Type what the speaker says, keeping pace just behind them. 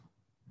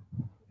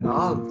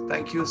all.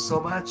 Thank you so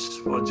much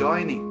for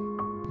joining.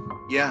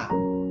 Yeah,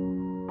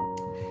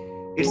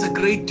 it's a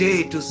great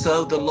day to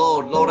serve the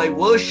Lord. Lord, I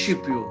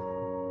worship you.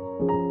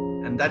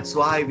 And that's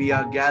why we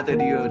are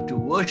gathered here to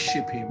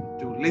worship him,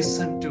 to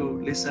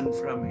listen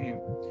from him.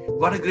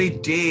 What a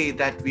great day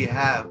that we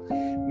have.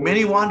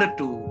 Many wanted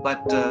to,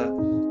 but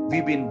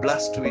we've been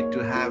blessed with to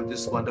have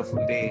this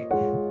wonderful day,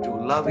 to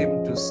love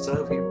him, to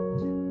serve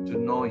him, to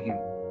know him.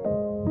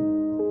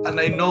 And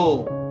I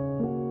know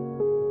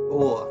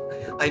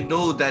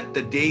that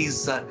the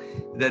days,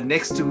 the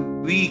next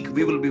week,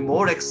 we will be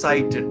more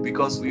excited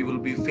because we will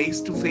be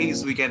face to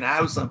face. We can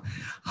have some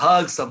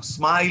hugs, some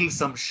smiles,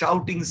 some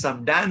shouting,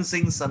 some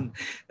dancing,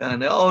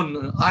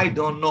 I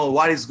don't know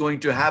what is going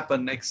to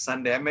happen next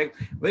Sunday. I'm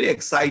very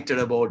excited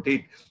about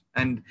it.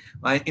 And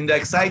in the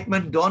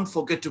excitement, don't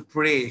forget to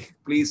pray.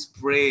 Please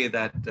pray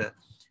that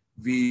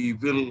we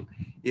will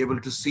be able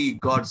to see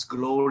God's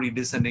glory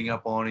descending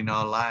upon in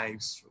our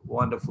lives.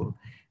 Wonderful.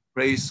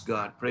 Praise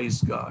God.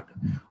 Praise God.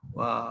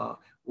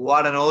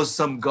 What an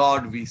awesome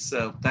God we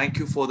serve. Thank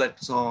you for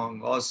that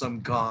song, Awesome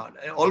God.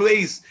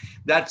 Always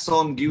that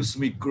song gives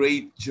me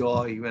great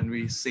joy when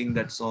we sing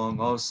that song,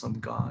 Awesome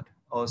God,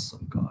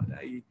 Awesome God.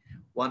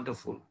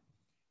 Wonderful.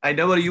 I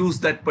never use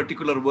that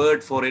particular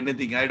word for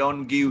anything. I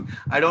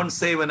don't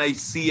say when I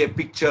see a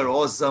picture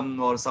awesome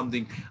or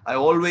something. I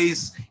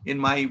always,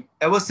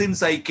 ever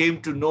since I came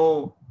to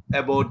know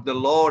about the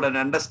Lord and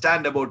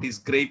understand about his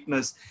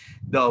greatness,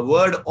 the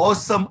word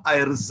awesome I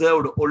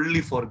reserved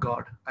only for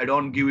God. I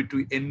don't give it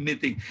to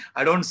anything.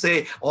 I don't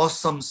say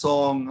awesome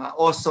song,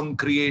 awesome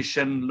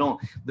creation. No,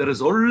 there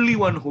is only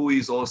one who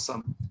is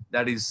awesome.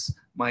 That is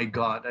my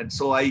God. And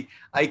so I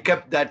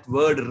kept that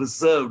word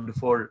reserved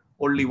for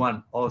only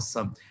one,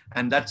 awesome.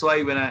 And that's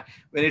why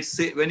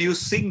when you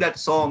sing that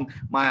song,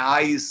 my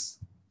eyes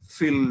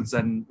fills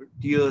and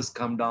tears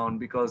come down,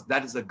 because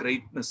that is the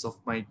greatness of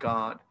my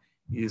God.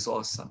 He is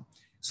awesome.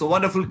 So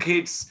wonderful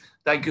kids,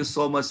 thank you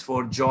so much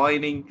for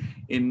joining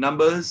in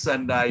numbers,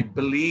 and I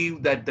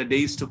believe that the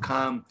days to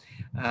come,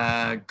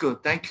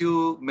 good. Thank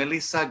you,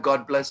 Melissa.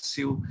 God bless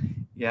you.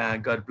 Yeah,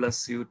 God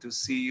bless you to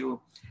see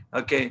you.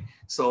 Okay,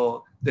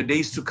 so the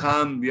days to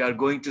come, we are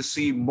going to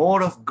see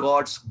more of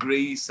God's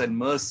grace and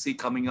mercy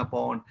coming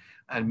upon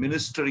and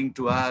ministering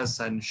to us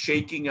and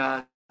shaking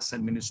us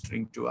and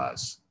ministering to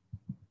us.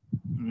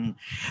 And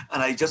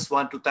I just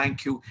want to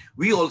thank you.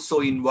 We also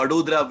in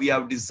Vadodara, we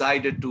have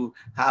decided to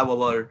have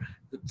our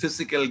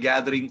physical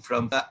gathering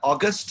from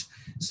August.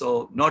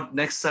 So not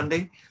next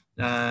Sunday.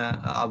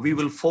 We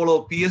will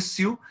follow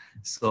PSU.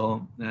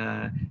 So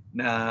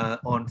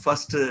on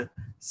first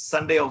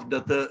Sunday of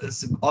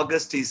the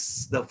August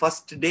is the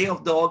first day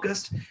of the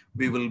August.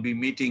 We will be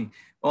meeting.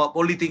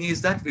 Only thing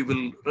is that we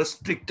will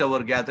restrict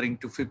our gathering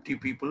to 50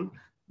 people.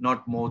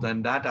 Not more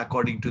than that,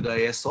 according to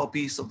the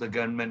SOPs of the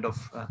government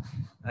of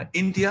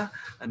India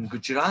and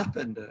Gujarat.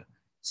 And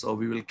so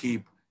we will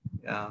keep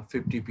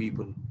 50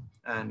 people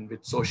and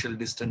with social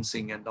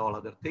distancing and all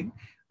other thing.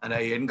 And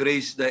I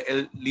encourage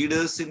the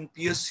leaders in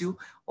PSU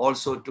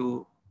also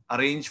to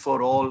arrange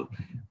for all,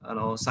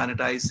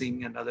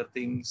 sanitizing and other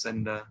things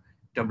and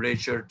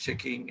temperature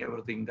checking,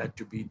 everything that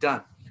to be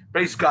done.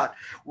 Praise God.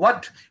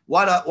 What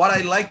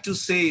I like to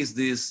say is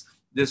this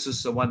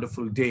is a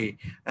wonderful day.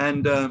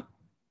 And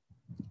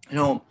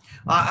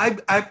I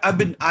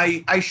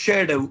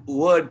shared a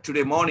word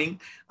today morning,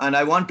 and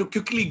I want to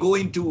quickly go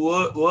into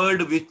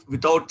word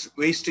without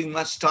wasting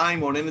much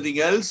time on anything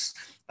else.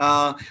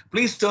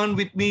 Please turn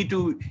with me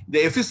to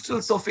the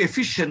epistles of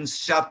Ephesians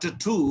chapter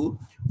 2,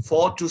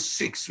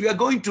 4-6. We are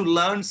going to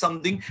learn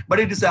something, but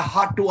it is a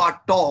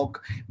heart-to-heart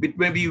talk. It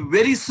may be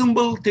very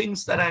simple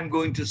things that I'm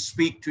going to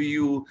speak to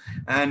you,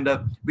 and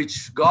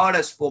which God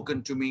has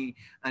spoken to me,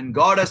 and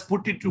God has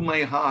put it to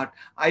my heart.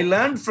 I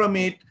learned from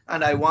it,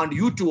 and I want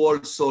you to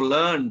also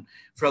learn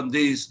from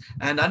this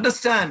and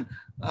understand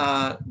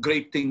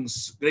great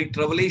things, great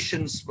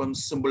revelations from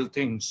simple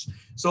things.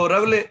 So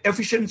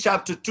Ephesians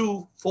chapter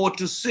 2,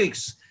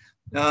 4-6,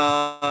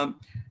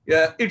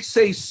 it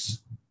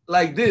says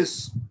like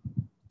this: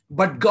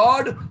 but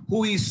God,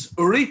 who is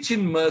rich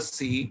in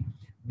mercy,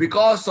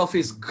 because of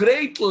his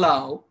great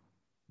love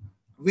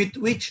with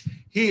which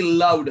he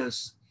loved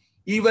us,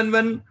 even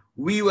when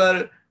we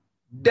were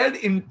dead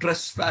in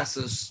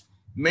trespasses,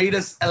 made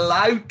us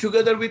alive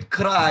together with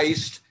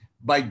Christ.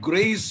 By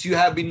grace you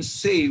have been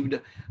saved,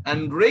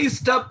 and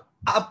raised up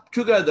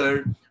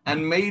together,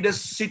 and made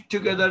us sit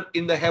together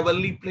in the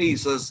heavenly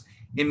places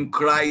in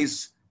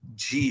Christ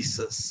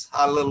Jesus.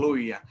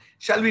 Hallelujah.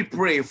 Shall we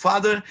pray?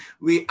 Father,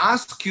 we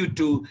ask you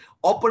to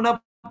open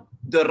up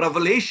the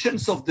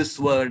revelations of this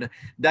word,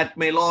 that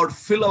may, Lord,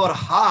 fill our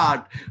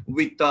heart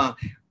with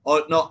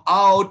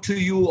awe to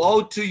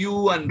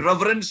you, and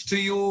reverence to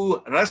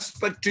you,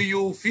 respect to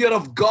you, fear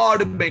of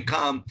God may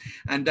come,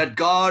 and that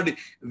God,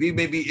 we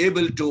may be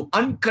able to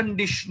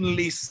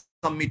unconditionally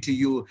submit to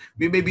you.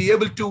 We may be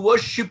able to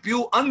worship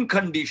you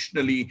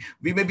unconditionally.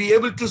 We may be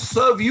able to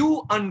serve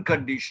you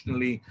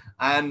unconditionally.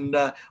 And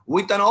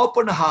with an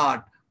open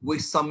heart, we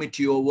submit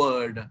your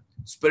word.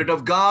 Spirit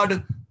of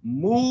God,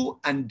 move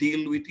and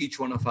deal with each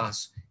one of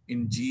us.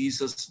 In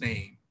Jesus'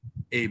 name,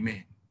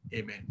 amen.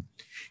 Amen.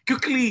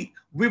 Quickly,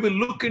 we will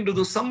look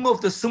into some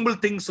of the simple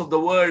things of the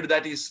word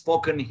that is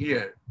spoken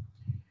here.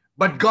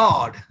 But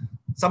God,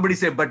 somebody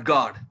say, but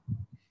God.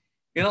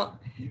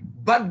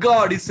 But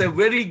God is a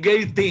very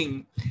gay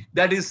thing.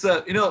 That is,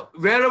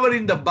 wherever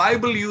in the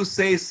Bible you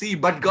say, see,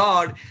 but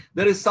God,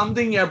 there is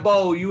something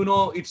above,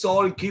 it's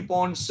all keep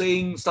on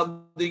saying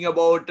something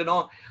about,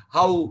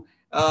 how,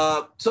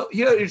 so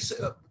here it's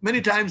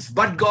many times,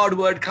 but God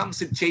word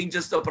comes, it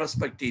changes the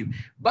perspective.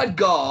 But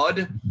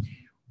God,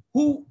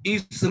 who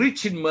is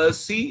rich in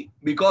mercy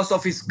because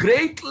of his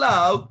great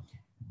love,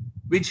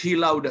 which he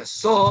loved us.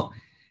 So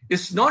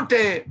it's not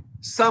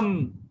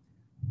some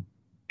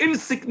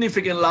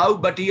insignificant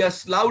love, but he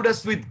has loved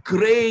us with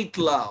great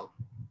love.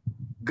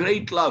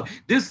 Great love.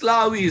 This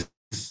love is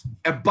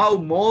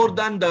above, more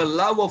than the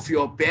love of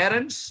your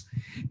parents.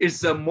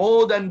 It's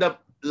more than the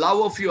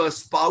love of your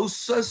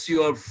spouses,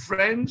 your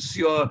friends,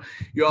 your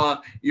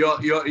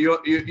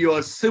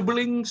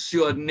siblings,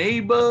 your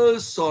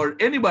neighbors, or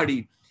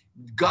anybody.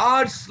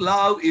 God's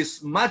love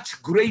is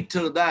much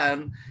greater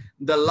than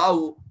the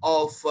love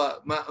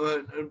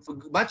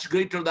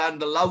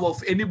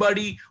of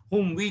anybody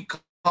whom we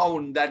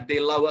count that they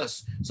love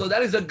us. So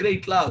that is a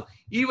great love.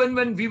 Even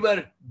when we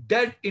were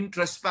dead in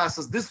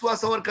trespasses, this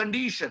was our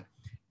condition.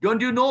 Don't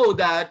you know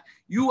that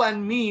you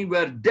and me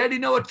were dead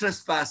in our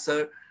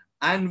trespasses,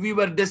 and we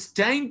were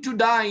destined to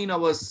die in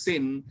our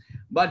sin?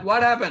 But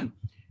what happened?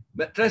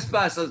 The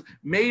trespasses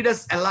made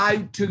us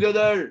alive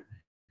together.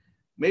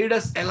 Made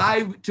us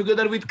alive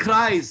together with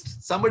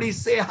Christ. Somebody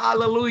say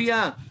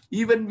hallelujah.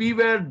 Even we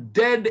were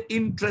dead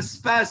in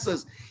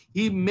trespasses,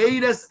 he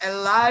made us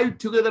alive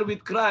together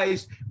with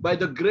Christ. By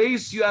the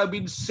grace you have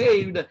been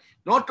saved.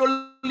 Not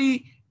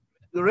only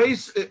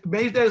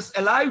made us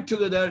alive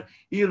together,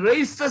 he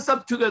raised us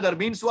up together.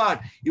 Means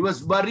what? He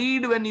was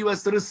buried. When he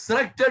was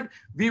resurrected,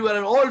 we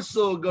were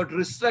also got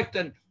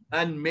resurrected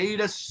and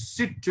made us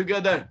sit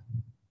together.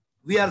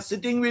 We are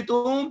sitting with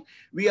whom?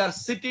 We are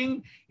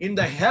sitting in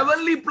the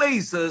heavenly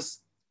places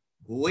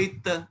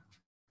with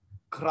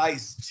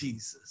Christ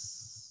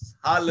Jesus.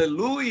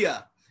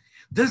 Hallelujah.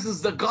 This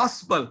is the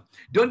gospel.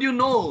 Don't you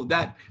know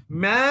that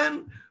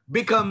man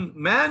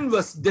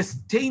was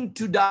destined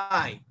to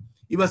die?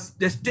 He was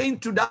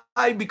destined to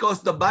die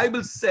because the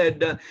Bible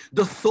said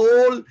the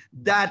soul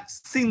that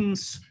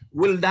sins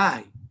will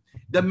die.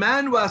 The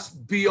man was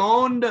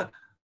beyond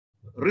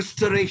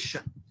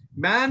restoration.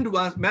 Man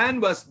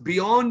was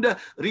beyond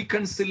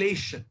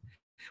reconciliation.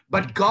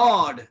 But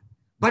God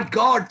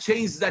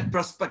changed that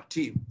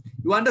perspective.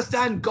 You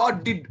understand,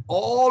 God did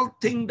all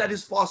things that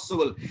is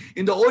possible.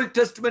 In the Old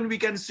Testament, we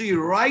can see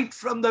right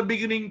from the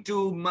beginning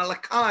to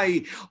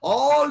Malachi,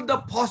 all the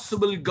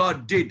possible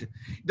God did.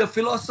 The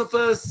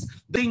philosophers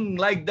think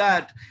like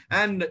that,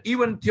 and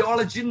even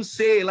theologians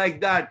say like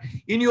that.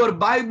 In your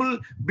Bible,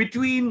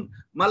 between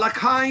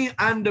Malachi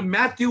and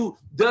Matthew,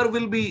 there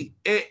will be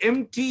an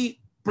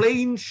empty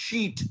plain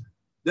sheet.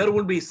 There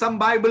will be some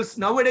Bibles.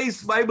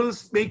 Nowadays,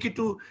 Bibles make it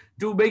to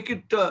make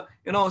it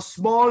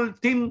small,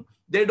 thin.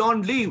 They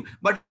don't leave.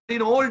 But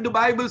in old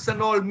Bibles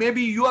and all,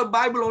 maybe your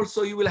Bible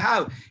also, you will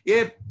have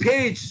a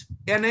page,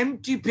 an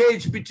empty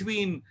page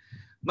between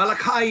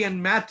Malachi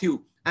and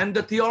Matthew. And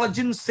the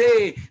theologians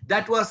say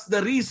that was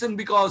the reason,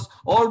 because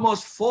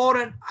almost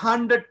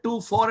 400 to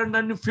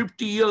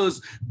 450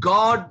 years,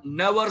 God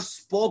never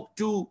spoke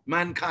to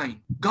mankind.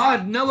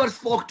 God never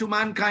spoke to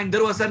mankind.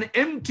 There was an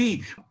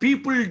empty.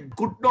 People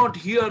could not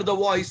hear the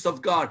voice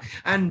of God.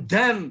 And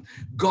then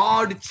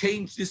God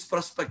changed his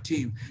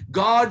perspective.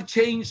 God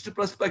changed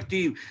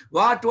perspective.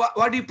 What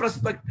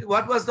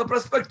was the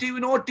perspective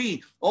in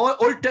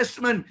Old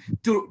Testament?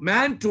 To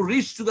man to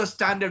reach to the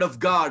standard of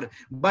God.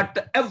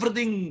 But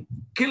everything,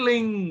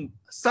 killing,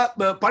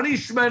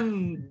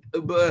 punishment,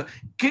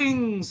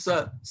 kings,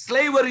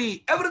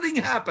 slavery, everything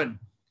happened.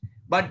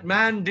 But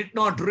man did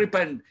not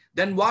repent.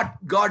 Then what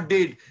God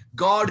did?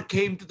 God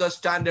came to the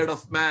standard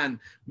of man.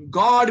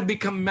 God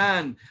became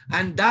man.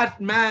 And that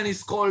man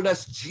is called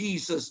as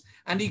Jesus.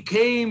 And he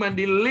came and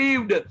he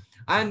lived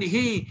and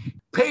he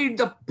paid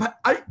the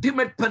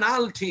ultimate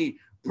penalty,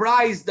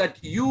 price that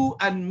you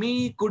and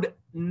me could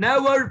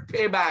never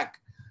pay back.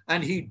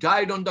 And he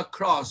died on the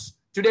cross.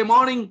 Today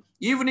morning,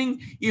 evening,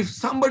 if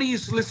somebody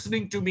is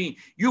listening to me,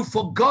 you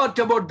forgot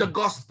about the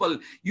gospel.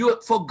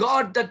 You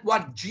forgot that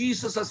what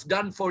Jesus has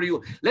done for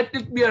you. Let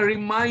it be a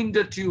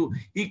reminder to you.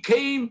 He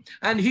came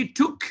and he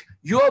took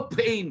your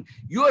pain,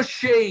 your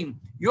shame,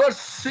 your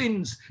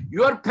sins,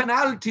 your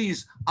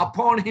penalties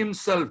upon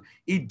himself.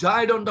 He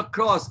died on the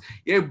cross.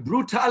 A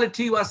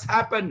brutality was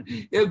happened.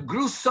 A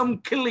gruesome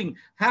killing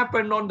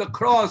happened on the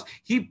cross.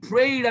 He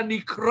prayed and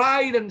he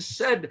cried and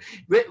said,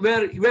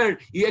 where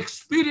he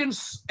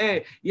experienced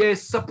a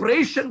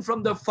separation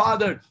from the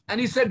Father. And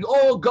he said,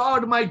 oh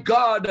God, my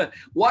God,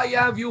 why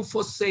have you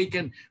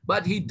forsaken?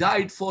 But he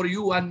died for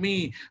you and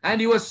me.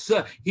 And he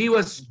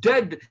was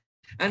dead.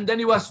 And then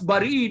he was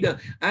buried.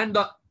 And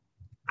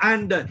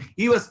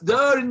he was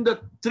there in the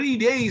 3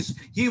 days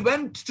he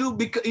went to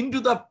into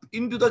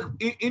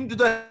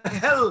the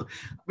hell,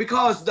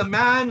 because the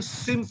man's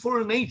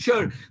sinful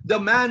nature, the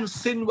man's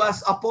sin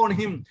was upon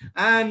him.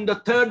 And the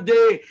third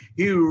day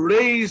he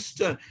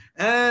raised,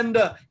 and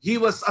he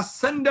was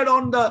ascended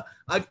on the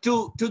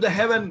to the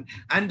heaven.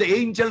 And the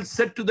angel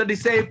said to the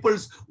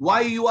disciples,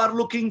 why you are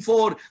looking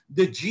for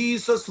the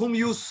Jesus whom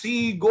you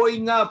see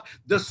going up,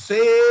 the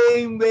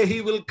same way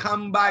he will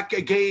come back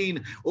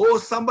again. Oh,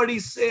 somebody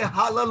say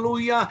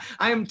hallelujah.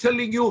 I am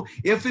telling you,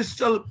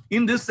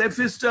 in this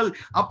epistle,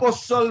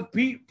 Apostle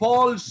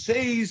Paul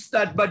says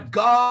that, but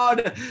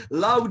God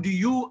loved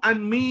you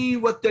and me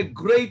with a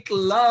great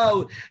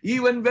love,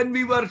 even when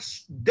we were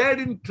dead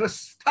in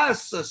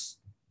trespasses,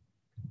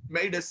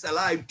 made us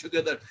alive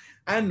together.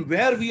 And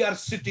where we are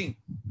sitting,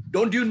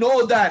 don't you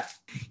know that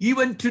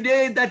even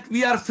today that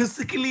we are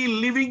physically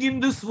living in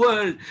this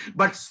world,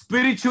 but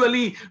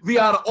spiritually we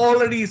are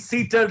already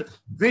seated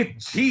with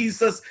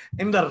Jesus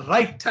in the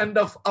right hand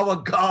of our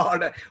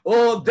God.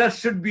 Oh, there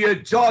should be a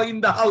joy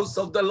in the house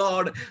of the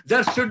Lord.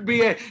 There should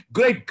be a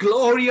great,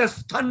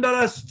 glorious,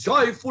 thunderous,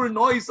 joyful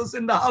noises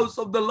in the house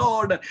of the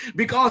Lord,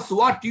 because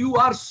what you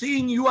are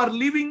seeing, you are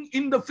living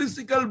in the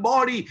physical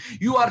body.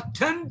 You are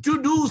tend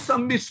to do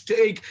some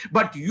mistake,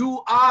 but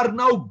you are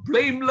now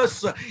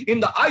blameless in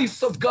the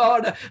eyes of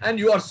God, and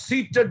you are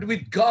seated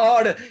with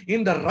God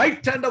in the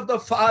right hand of the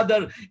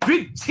Father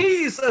with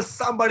Jesus.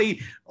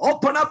 Somebody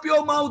open up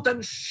your mouth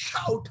and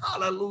shout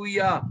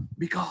hallelujah,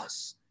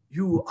 because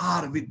you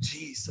are with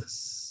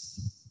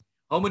Jesus.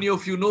 How many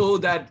of you know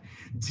that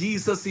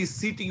Jesus is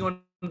sitting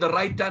on the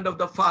right hand of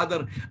the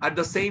Father? At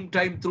the same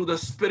time, through the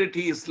Spirit,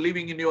 he is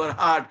living in your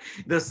heart.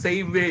 The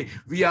same way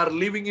we are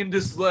living in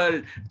this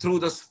world, through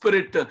the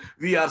Spirit,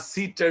 we are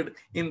seated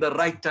in the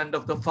right hand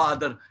of the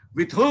Father.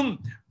 With whom?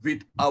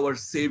 With our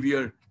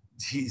Savior,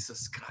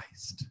 Jesus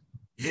Christ.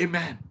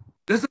 Amen.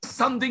 This is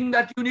something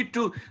that you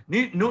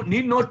need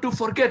not to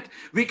forget.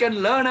 We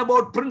can learn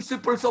about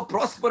principles of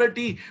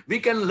prosperity. We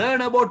can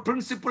learn about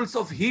principles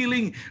of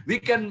healing. We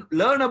can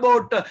learn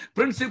about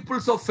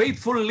principles of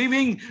faithful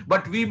living,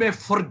 but we may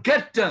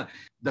forget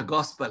the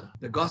gospel.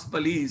 The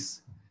gospel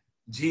is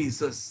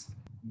Jesus.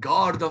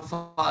 God the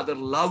Father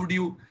loved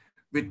you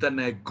with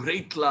a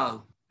great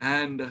love.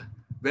 And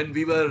when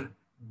we were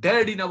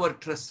dead in our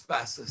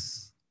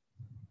trespasses,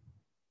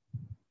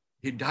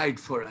 he died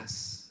for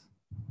us.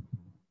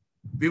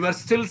 We were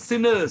still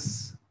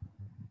sinners.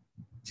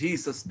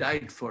 Jesus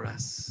died for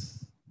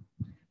us.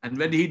 And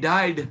when he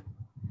died,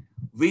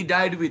 we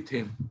died with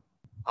him.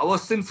 Our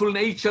sinful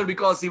nature,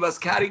 because he was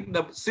carrying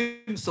the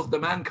sins of the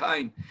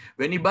mankind.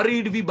 When he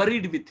buried, we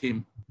buried with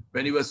him.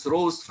 When he was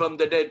rose from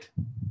the dead,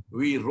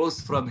 we rose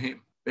from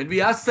him. When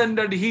we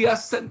ascended, he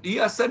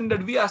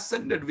ascended, we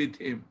ascended with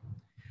him.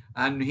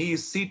 And he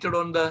is seated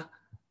on the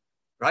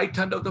right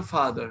hand of the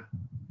Father.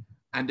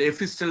 And the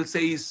epistle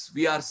says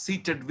we are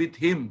seated with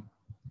him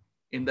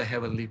in the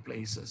heavenly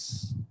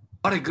places.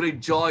 What a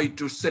great joy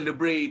to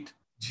celebrate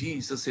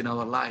Jesus in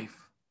our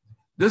life.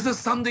 This is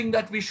something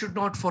that we should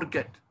not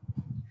forget.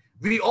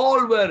 We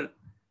all were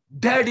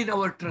dead in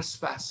our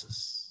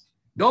trespasses.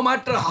 No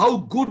matter how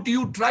good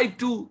you try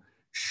to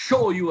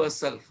show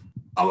yourself,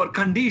 our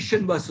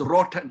condition was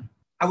rotten.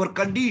 Our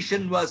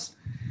condition was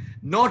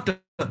not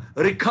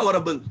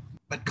recoverable.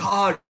 But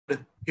God,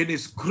 in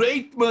his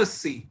great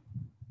mercy,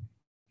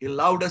 he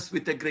loved us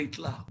with a great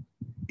love.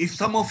 If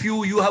some of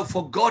you have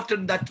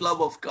forgotten that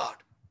love of God,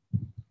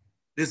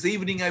 this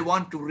evening I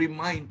want to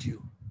remind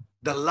you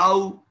the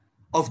love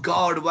of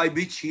God by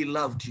which he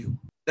loved you.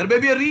 There may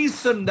be a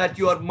reason that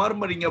you are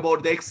murmuring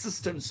about the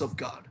existence of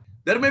God.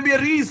 There may be a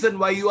reason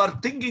why you are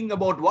thinking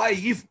about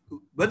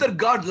whether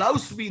God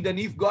loves me, then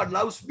if God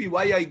loves me,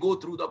 why I go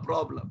through the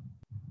problem.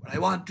 But I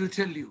want to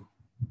tell you,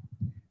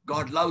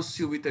 God loves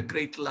you with a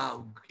great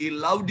love. He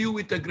loved you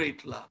with a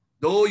great love.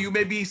 Though you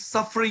may be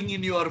suffering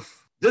in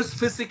this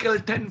physical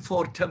tent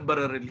for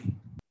temporarily,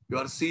 you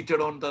are seated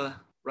on the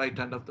right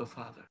hand of the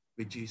Father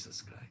with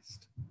Jesus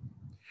Christ.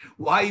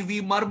 Why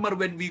we murmur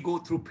when we go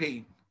through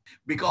pain?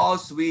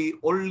 Because we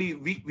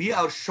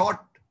are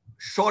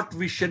short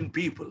vision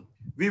people.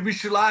 We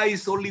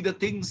visualize only the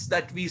things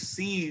that we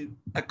see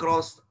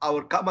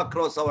come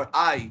across our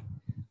eye.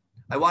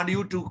 I want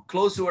you to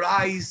close your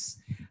eyes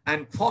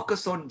and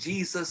focus on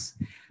Jesus,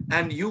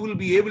 and you will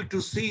be able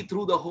to see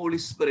through the Holy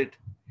Spirit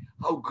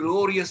how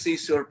glorious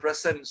is your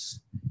presence.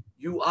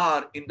 You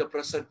are in the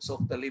presence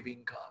of the living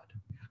God.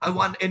 I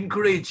want to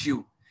encourage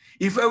you.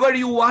 If ever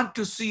you want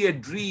to see a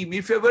dream,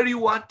 if ever you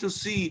want to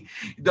see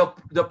the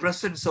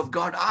presence of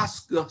God,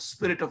 ask the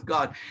Spirit of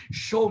God,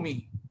 show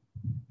me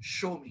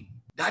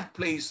that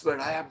place where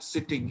I am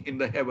sitting in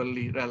the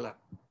heavenly realm.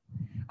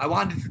 I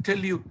wanted to tell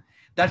you,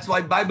 that's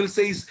why Bible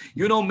says,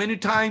 many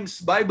times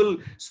Bible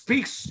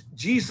speaks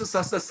Jesus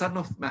as the Son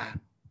of Man.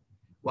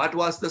 What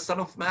was the Son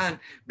of Man?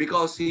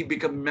 Because he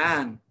became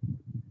man,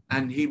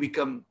 and he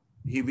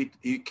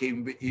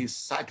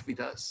sat with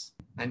us.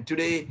 And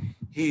today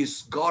he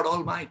is God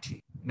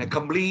Almighty, a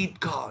complete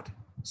God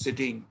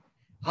sitting.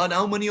 And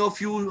how many of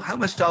you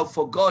must have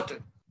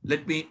forgotten?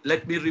 Let me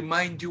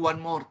remind you one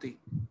more thing.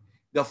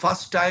 The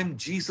first time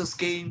Jesus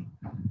came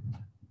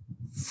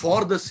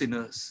for the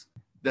sinners.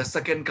 The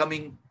second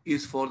coming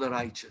is for the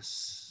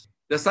righteous.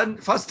 The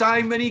first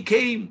time when he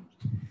came,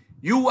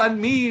 you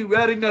and me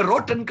were in a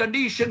rotten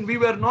condition. We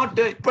were not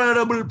in a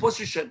reparable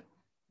position.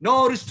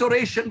 No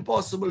restoration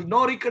possible,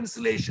 no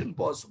reconciliation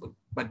possible.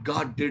 But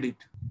God did it.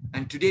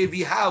 And today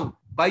we have,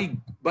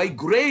 by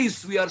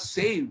grace, we are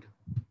saved.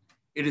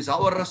 It is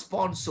our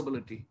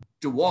responsibility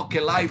to walk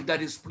a life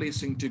that is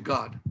pleasing to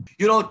God.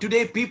 You know,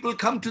 today people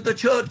come to the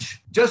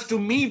church just to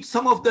meet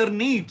some of their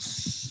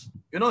needs.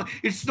 You know,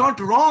 it's not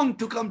wrong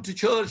to come to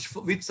church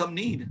with some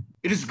need.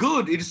 It is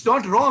good. It is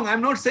not wrong.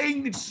 I'm not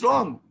saying it's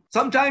wrong.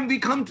 Sometimes we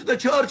come to the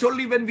church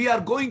only when we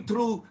are going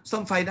through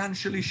some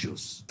financial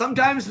issues.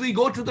 Sometimes we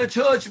go to the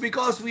church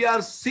because we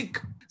are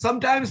sick.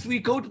 Sometimes we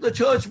go to the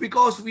church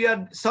because we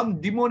are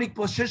some demonic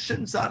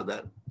possessions are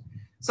there.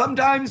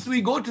 Sometimes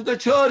we go to the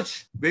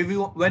church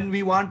when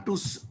we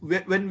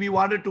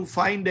wanted to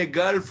find a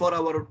girl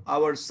for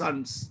our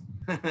sons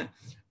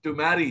to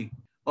marry,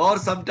 or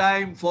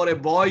sometime for a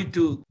boy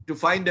to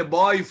find a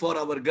boy for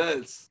our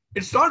girls.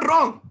 It's not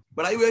wrong,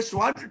 but I just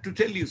wanted to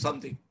tell you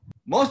something.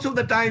 Most of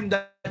the time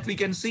that we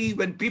can see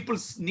when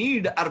people's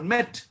needs are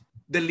met,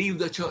 they leave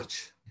the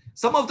church.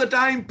 Some of the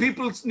time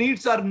people's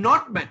needs are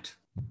not met,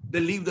 they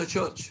leave the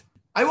church.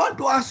 I want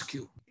to ask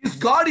you, is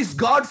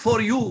God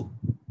for you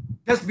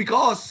just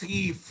because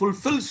he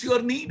fulfills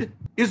your need?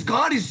 Is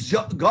God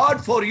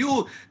for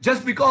you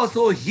just because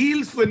he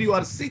heals when you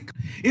are sick?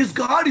 Is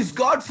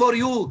God for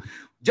you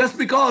just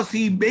because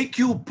he make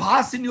you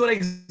pass in your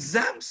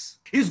exams?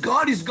 Is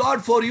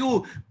God for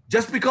you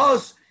just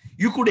because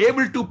you could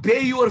able to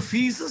pay your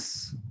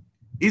fees?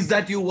 Is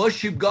that you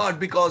worship God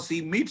because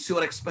he meets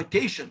your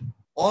expectation,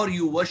 or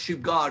you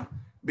worship God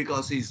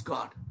because he is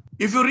God?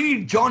 If you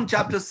read John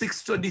chapter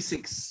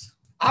 6:26,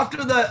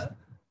 after the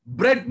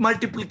bread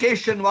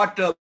multiplication, what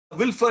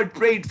Wilford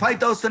prayed,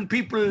 5,000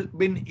 people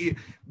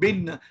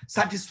been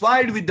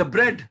satisfied with the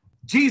bread.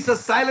 Jesus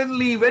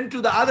silently went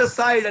to the other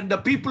side and the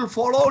people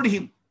followed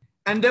him.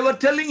 And they were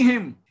telling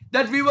him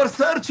that we were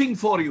searching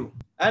for you.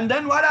 And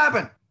then what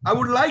happened? I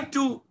would like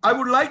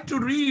to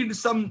read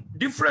some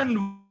different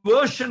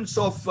versions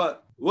of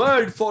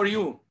word for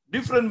you.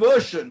 Different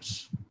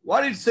versions.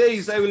 What it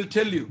says, I will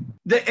tell you.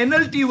 The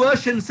NLT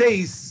version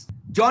says,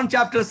 John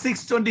chapter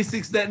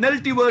 6:26, the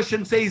NLT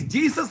version says,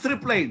 Jesus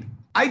replied,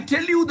 I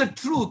tell you the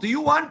truth.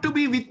 You want to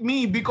be with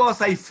me because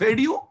I fed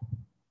you,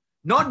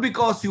 not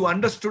because you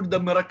understood the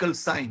miracle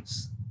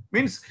signs.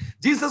 Means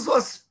Jesus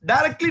was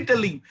directly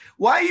telling,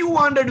 why you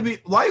wanted me,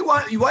 why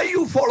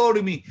you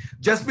followed me?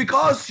 Just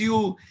because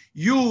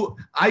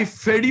I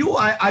fed you,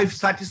 I've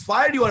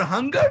satisfied your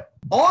hunger?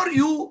 Or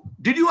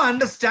did you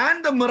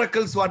understand the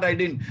miracles what I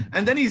did?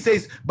 And then he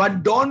says,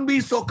 but don't be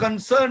so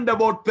concerned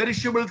about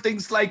perishable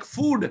things like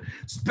food.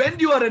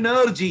 Spend your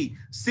energy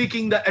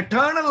seeking the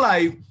eternal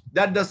life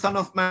that the Son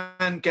of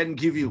Man can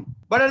give you.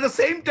 But at the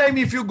same time,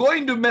 if you go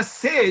into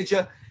message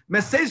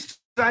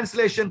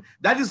translation,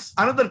 that is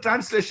another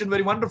translation,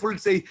 very wonderful.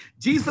 It says,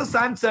 Jesus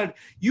answered,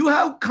 you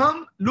have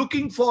come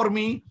looking for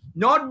me,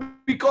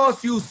 not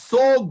because you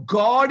saw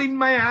God in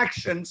my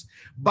actions,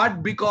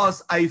 but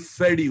because I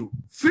fed you,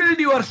 filled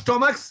your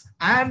stomachs,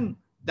 and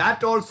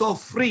that also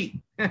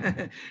free.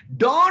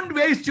 Don't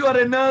waste your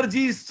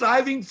energy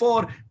striving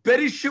for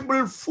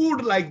perishable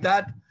food like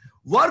that.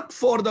 Work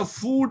for the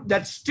food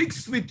that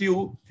sticks with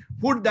you,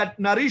 food that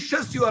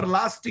nourishes your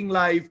lasting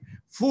life,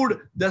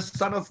 food the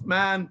Son of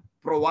Man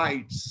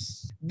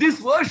provides. This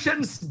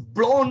version's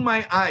blown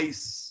my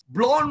eyes,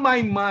 blown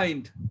my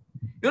mind.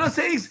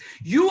 Says,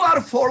 you are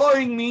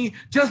following me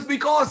just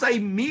because I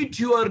meet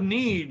your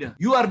need.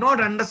 You are not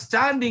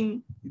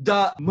understanding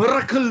the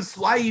miracles,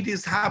 why it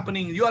is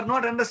happening. You are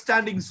not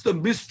understanding the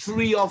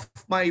mystery of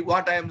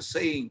what I am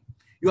saying.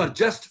 You are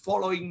just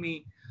following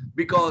me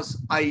because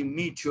I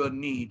meet your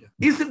need.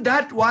 Isn't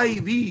that why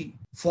we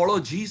follow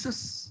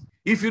Jesus?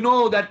 If you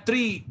know that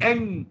 3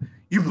 young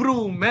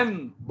Hebrew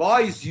men,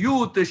 boys,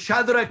 youth,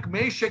 Shadrach,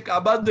 Meshach,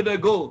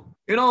 Abednego,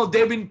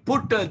 they've been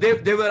put,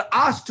 they were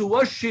asked to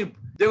worship.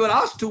 They were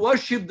asked to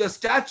worship the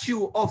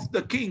statue of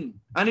the king.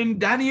 And in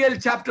Daniel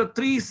chapter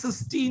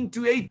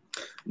 3:16-18.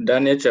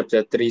 Daniel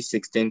chapter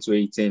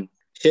 3:16-18.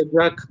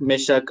 Shadrach,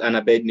 Meshach, and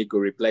Abednego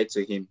replied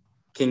to him,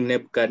 King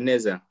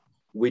Nebuchadnezzar,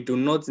 we do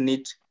not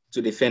need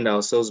to defend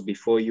ourselves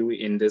before you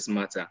in this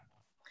matter.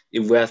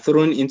 If we are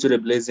thrown into the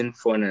blazing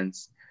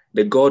furnace,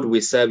 the God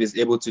we serve is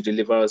able to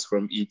deliver us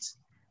from it,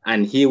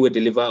 and he will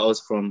deliver us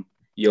from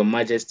your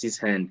majesty's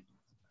hand.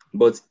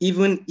 But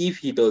even if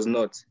he does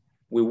not,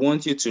 we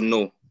want you to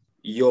know,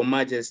 your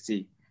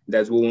majesty,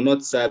 that we will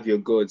not serve your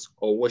gods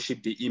or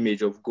worship the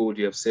image of gold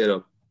you have set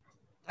up.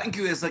 Thank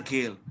you,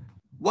 Ezekiel.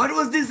 What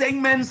was this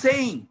young man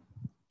saying?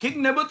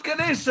 King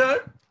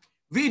Nebuchadnezzar,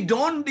 we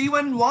don't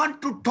even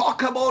want to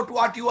talk about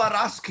what you are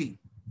asking.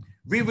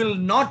 We will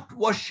not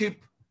worship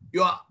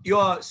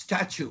your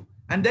statue.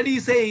 And then they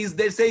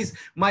says,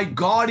 my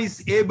God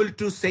is able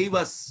to save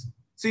us.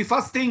 See,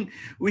 first thing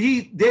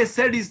they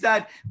said is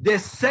that they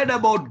said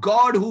about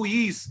God who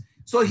is.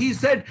 So he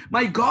said,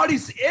 my God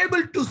is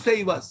able to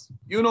save us.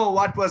 You know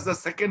what was the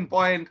second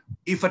point?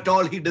 If at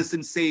all he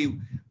doesn't save,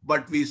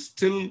 but we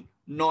still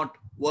not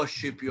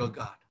worship your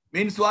God.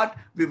 Means what?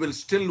 We will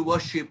still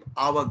worship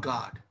our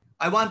God.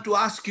 I want to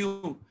ask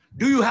you,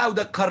 do you have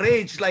the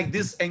courage like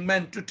this young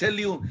man to tell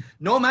you,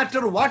 no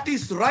matter what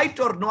is right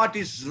or what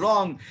is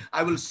wrong,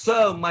 I will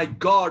serve my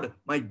God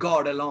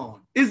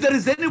alone? Is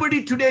there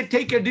anybody today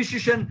take a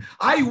decision,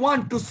 I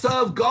want to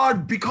serve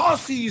God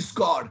because he is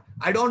God.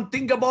 I don't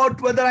think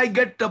about whether I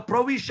get the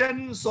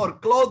provisions or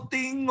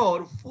clothing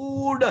or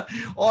food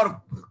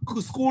or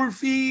school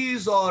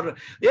fees or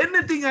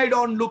anything. I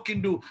don't look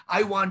into.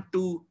 I want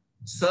to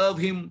serve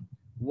him,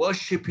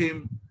 worship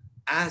him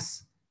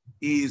as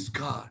he is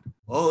God.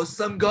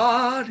 Awesome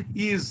God,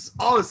 he is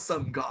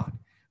awesome God.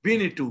 We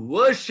need to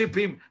worship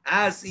him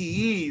as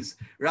he is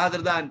rather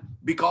than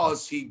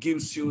because he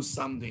gives you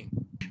something.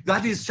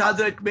 That is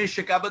Shadrach,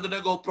 Meshach,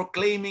 Abednego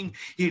proclaiming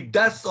he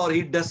does or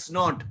he does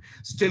not.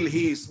 Still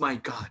he is my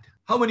God.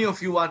 How many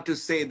of you want to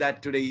say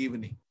that today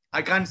evening?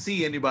 I can't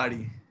see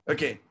anybody.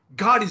 Okay,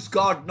 God is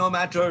God no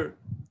matter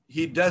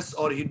he does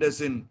or he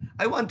doesn't.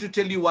 I want to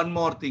tell you one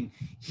more thing.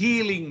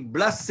 Healing,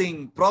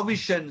 blessing,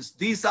 provisions,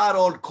 these are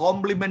all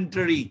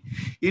complementary.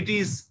 It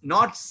is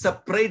not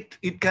separate.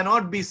 It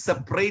cannot be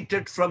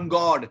separated from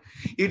God.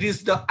 It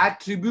is the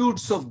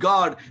attributes of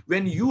God.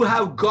 When you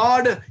have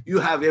God, you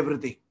have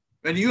everything.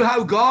 When you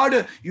have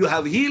God, you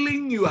have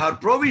healing, you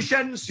have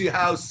provisions, you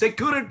have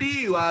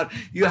security, you have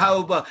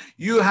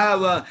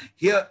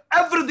here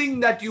everything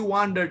that you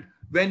wanted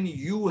when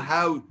you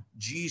have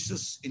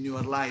Jesus in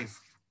your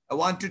life. I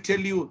want to tell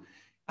you,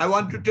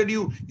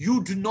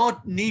 you do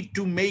not need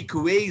to make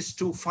ways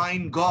to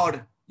find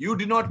God. You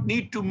do not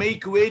need to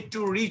make way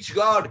to reach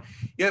God.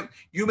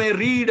 You may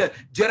read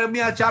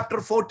Jeremiah chapter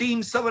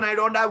 14:7. I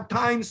don't have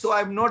time, so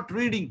I'm not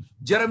reading.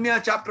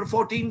 Jeremiah chapter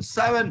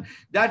 14:7.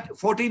 That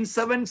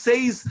 14:7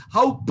 says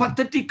how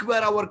pathetic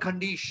were our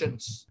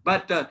conditions.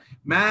 But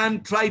man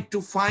tried to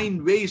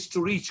find ways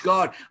to reach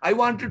God. I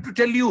wanted to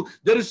tell you,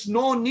 there is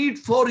no need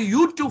for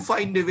you to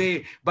find a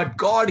way, but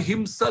God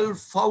himself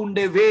found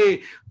a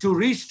way to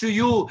reach to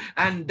you.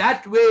 And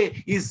that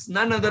way is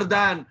none other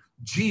than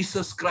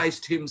Jesus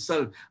Christ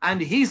himself.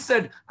 And he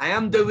said, I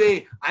am the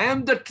way, I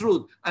am the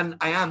truth, and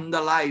I am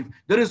the life.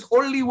 There is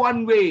only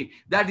one way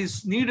that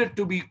is needed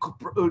to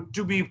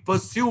be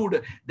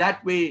pursued.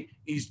 That way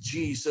is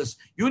Jesus.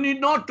 You need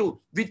not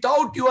to.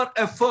 Without your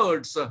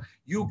efforts,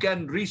 you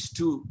can reach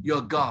to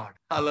your God.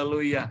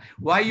 Hallelujah.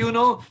 Why you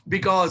know?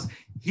 Because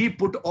he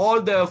put all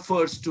the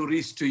efforts to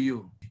reach to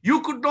you.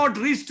 You could not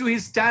reach to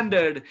his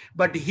standard,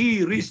 but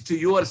he reached to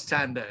your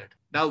standard.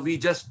 Now we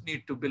just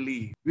need to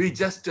believe. We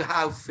just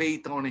have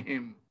faith on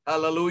him.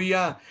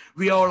 Hallelujah.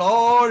 We are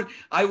all,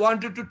 I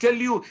wanted to tell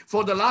you,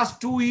 for the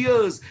last 2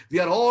 years, we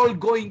are all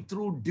going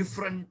through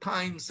different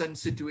times and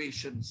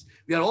situations.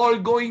 We are all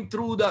going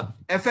through the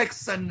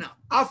effects and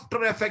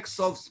after effects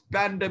of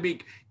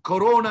pandemic,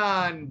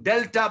 Corona and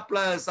Delta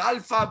plus,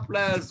 Alpha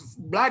plus,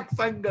 black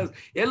fungus,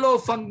 yellow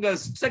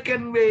fungus,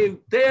 second wave,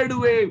 third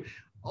wave,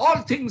 all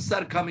things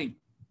are coming.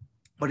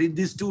 But in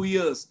these 2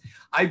 years,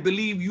 I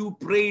believe you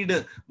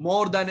prayed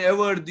more than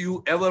ever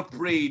you ever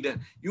prayed.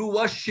 You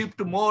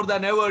worshipped more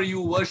than ever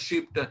you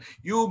worshipped.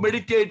 You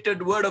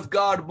meditated word of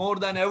God more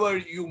than ever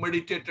you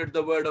meditated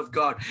the word of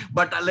God.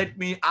 But let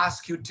me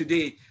ask you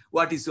today,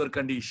 what is your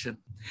condition?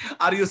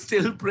 Are you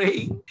still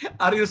praying?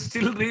 Are you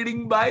still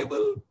reading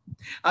Bible?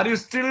 Are you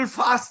still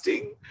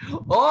fasting?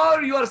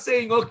 Or you are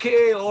saying,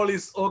 okay, all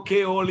is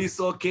okay, all is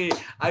okay.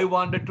 I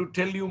wanted to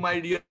tell you, my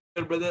dear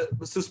brothers,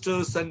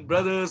 sisters and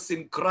brothers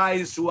in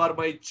Christ who are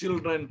my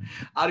children,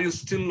 are you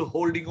still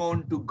holding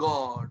on to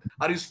God?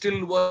 Are you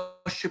still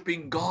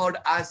worshiping God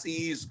as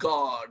he is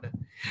God?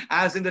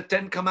 As in the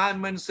 10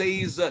 Commandments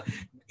says,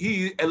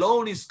 he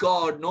alone is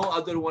God, no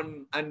other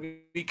one, and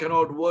we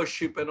cannot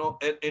worship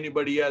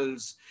anybody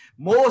else.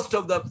 Most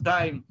of the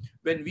time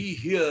when we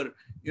hear,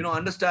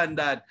 understand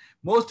that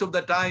most of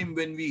the time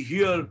when we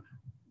hear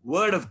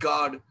word of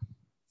God,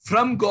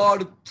 from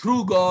God,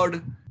 through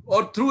God,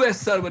 or through a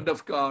servant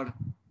of God,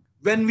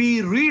 when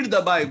we read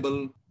the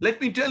Bible, let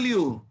me tell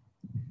you,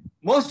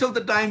 most of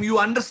the time you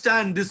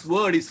understand this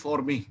word is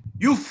for me.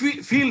 You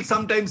feel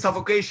sometimes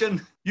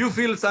suffocation. You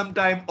feel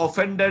sometimes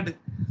offended.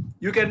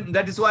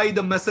 That is why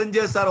the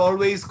messengers are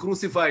always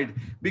crucified.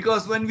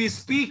 Because when we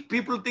speak,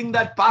 people think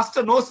that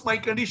pastor knows my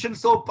condition,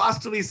 so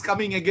pastor is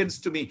coming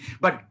against me.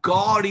 But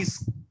God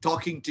is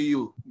talking to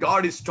you.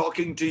 God is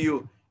talking to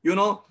you,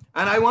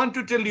 And I want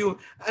to tell you,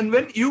 and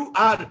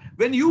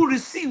when you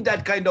receive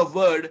that kind of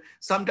word,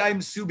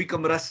 sometimes you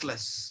become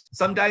restless.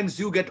 Sometimes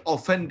you get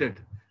offended.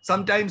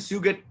 Sometimes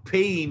you get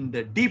pained.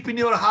 Deep in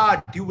your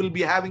heart, you will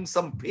be having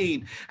some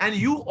pain. And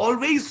you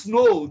always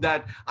know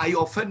that I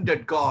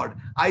offended God.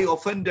 I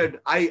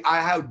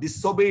have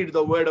disobeyed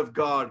the word of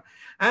God.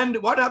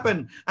 And what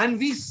happened? And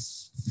we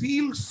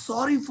feel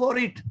sorry for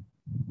it,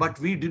 but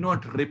we do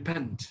not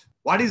repent.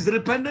 What is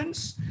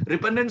repentance?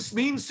 Repentance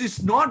means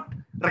it's not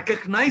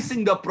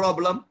recognizing the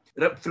problem.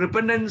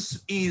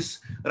 Repentance is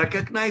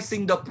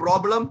recognizing the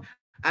problem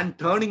and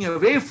turning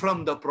away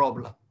from the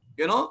problem.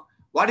 You know,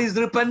 what is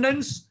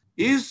repentance?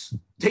 Is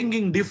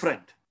thinking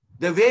different.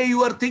 The way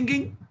you are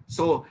thinking.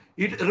 So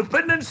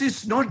repentance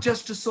is not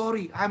just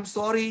sorry, I'm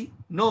sorry.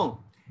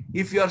 No.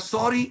 If you are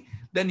sorry,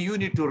 then you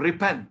need to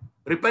repent.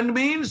 Repent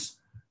means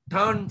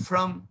turn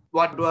from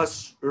what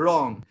was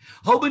wrong.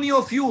 How many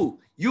of you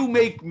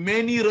make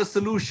many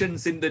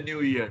resolutions in the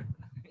new year?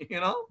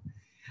 You know,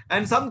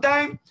 and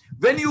sometimes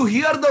when you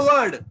hear the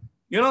word,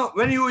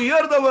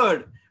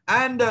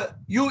 and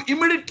you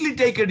immediately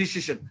take a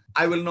decision.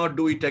 I will not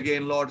do it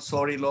again, Lord.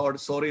 Sorry, Lord.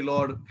 Sorry,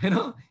 Lord. You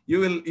know, you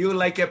will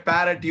like a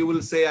parrot, you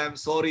will say, I'm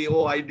sorry.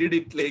 Oh, I did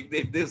it like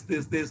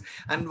this.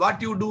 And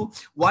what you do,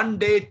 1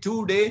 day,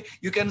 2 day,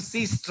 you can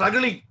see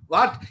struggling.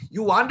 What?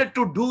 You wanted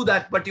to do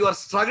that, but you are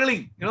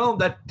struggling. You know,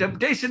 that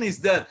temptation is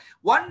there.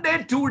 1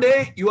 day, 2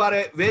 day,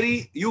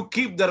 you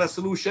keep the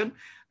resolution.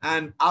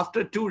 And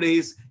after 2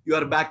 days, you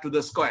are back to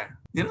the square.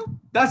 You know,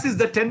 that is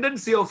the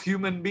tendency of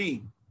human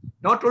being.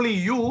 Not only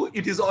you,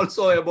 it is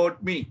also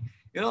about me.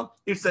 You know,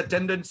 it's a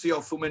tendency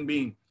of human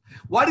being.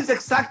 What is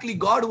exactly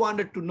God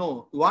wanted to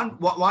know,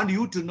 want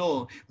you to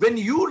know, when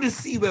you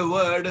receive a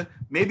word,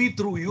 maybe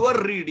through your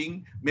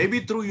reading, maybe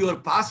through your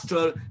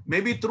pastor,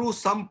 maybe through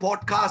some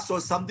podcast or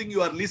something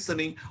you are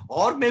listening,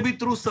 or maybe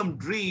through some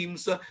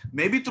dreams,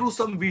 maybe through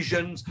some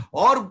visions,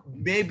 or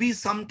maybe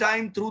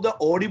sometime through the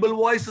audible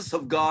voices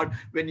of God,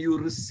 when you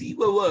receive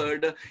a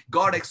word,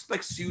 God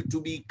expects you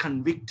to be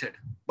convicted,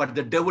 but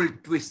the devil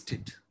twists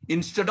it.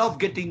 Instead of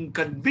getting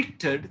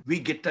convicted, we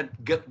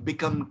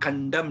become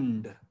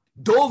condemned.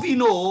 Though we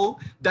know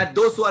that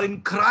those who are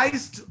in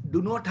Christ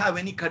do not have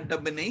any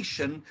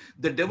condemnation,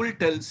 the devil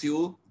tells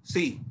you,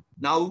 see,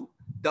 now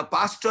the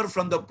pastor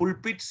from the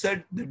pulpit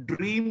said, the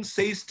dream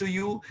says to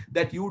you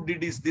that you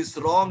did this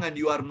wrong and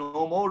you are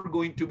no more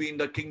going to be in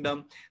the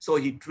kingdom. So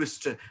he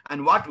twisted.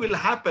 And what will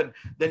happen?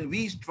 Then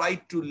we try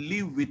to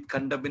live with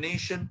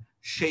condemnation,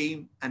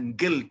 shame, and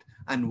guilt.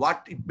 And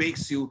what it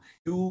makes you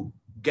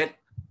get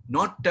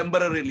not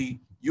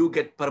temporarily, you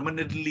get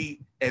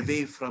permanently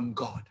away from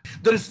God.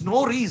 There is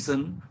no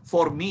reason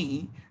for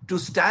me to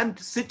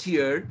sit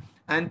here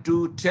and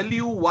to tell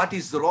you what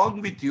is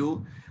wrong with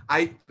you.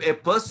 A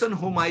person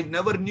whom I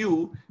never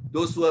knew,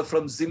 those who are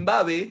from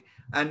Zimbabwe,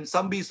 and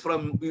some is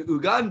from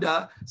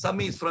Uganda,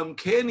 some is from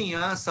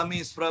Kenya, some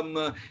is from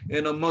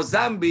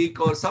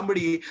Mozambique, or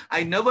somebody,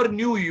 I never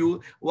knew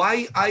you.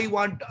 Why I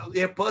want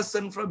a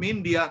person from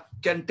India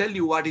can tell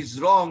you what is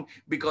wrong?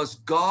 Because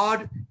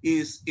God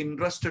is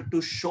interested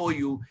to show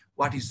you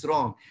what is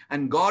wrong.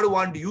 And God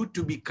wants you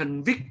to be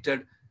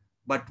convicted.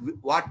 But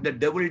what the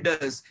devil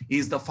does, he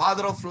is the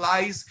father of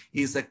lies.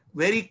 He is a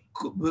very,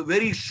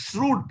 very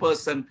shrewd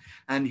person.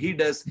 And he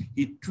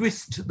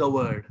twists the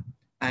word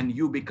and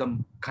you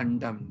become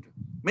condemned.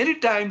 Many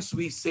times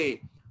we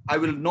say, I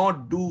will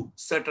not do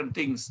certain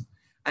things.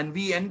 And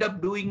we end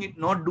up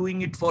not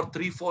doing it for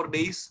 3-4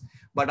 days.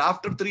 But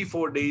after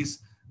 3-4 days,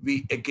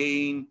 we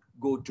again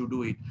go to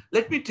do it.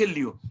 Let me tell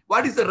you,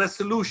 what is the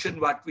resolution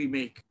what we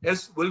make?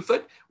 Yes,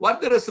 Wilfred, what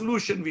the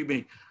resolution we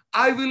make?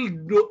 I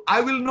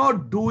will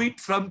not do it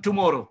from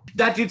tomorrow.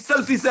 That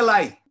itself is a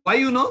lie. Why,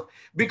 you know?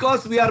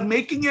 Because we are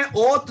making an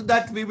oath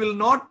that we will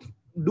not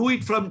do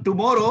it from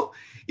tomorrow.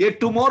 A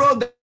tomorrow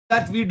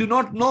that we do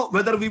not know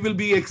whether we will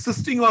be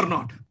existing or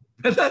not.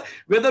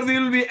 Whether we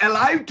will be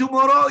alive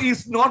tomorrow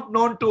is not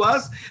known to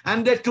us,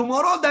 and the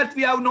tomorrow that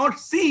we have not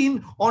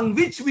seen, on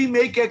which we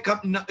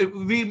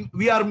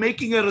are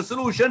making a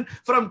resolution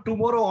from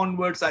tomorrow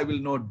onwards, I will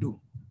not do.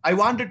 I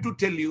wanted to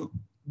tell you,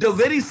 the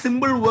very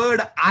simple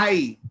word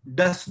I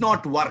does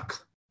not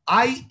work.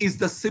 I is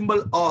the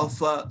symbol of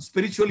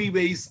spiritually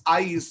ways.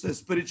 I is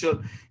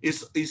spiritual.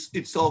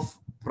 It's of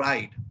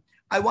pride.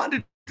 I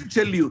wanted to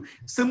tell you,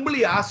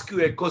 simply ask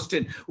you a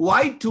question.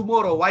 Why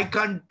tomorrow? Why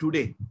can't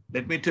today?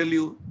 Let me tell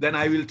you, then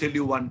I will tell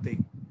you one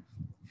thing.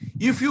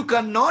 If you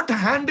cannot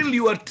handle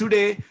your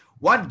today,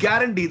 what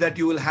guarantee that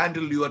you will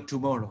handle your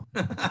tomorrow?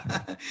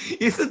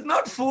 Is it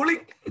not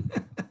fooling?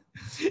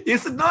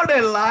 Is it not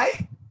a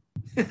lie?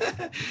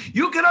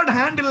 You cannot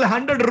handle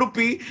 100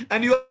 rupee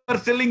and you are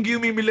telling,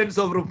 give me millions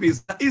of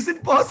rupees. Is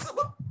it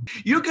possible?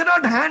 You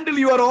cannot handle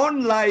your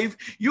own life.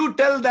 You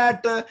tell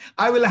that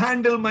I will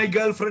handle my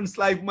girlfriend's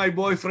life, my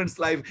boyfriend's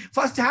life.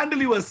 First handle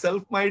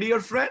yourself, my dear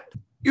friend.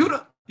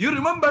 You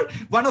remember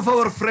one of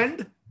our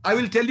friend? I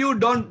will tell you,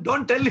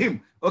 don't tell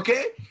him.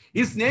 Okay?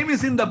 His name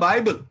is in the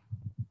Bible.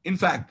 In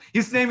fact,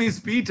 his name is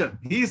Peter.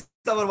 He is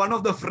one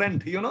of the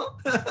friend, you know.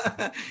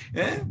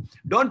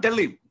 Don't tell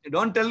him.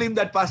 Don't tell him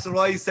that Pastor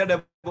Roy said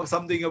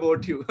something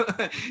about you.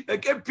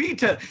 Okay,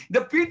 Peter.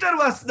 The Peter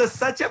was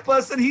such a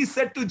person. He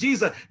said to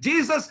Jesus,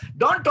 Jesus,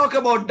 don't talk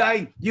about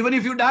dying. Even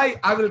if you die,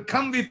 I will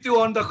come with you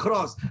on the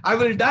cross. I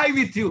will die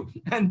with you.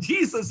 And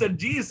Jesus said,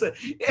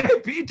 hey,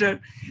 Peter,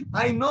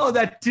 I know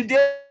that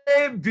today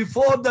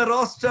before the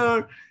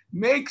rooster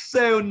makes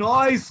a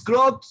noise,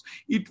 croaks,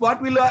 what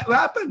will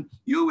happen?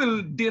 You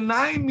will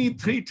deny me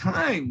 3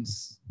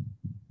 times.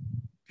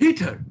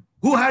 Peter,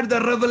 who had the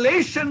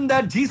revelation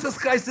that Jesus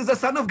Christ is the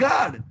Son of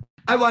God.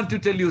 I want to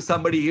tell you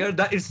somebody here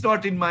that it's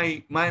not in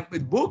my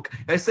book.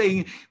 I'm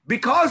saying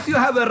because you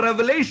have a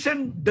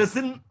revelation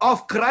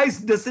of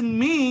Christ doesn't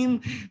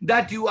mean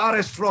that you are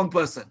a strong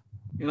person.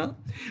 You know,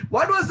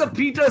 what was the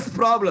Peter's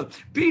problem?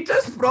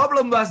 Peter's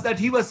problem was that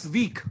he was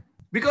weak.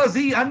 Because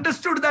he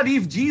understood that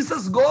if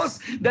Jesus goes,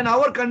 then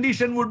our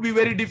condition would be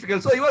very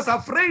difficult. So he was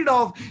afraid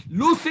of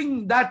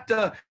losing that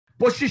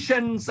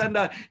positions and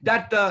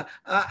that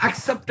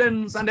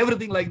acceptance and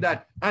everything like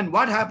that. And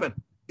what happened?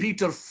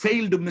 Peter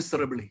failed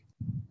miserably.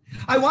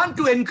 I want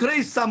to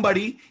encourage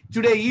somebody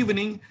today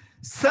evening.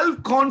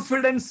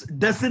 Self-confidence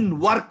doesn't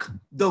work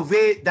the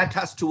way that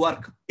has to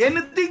work.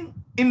 Anything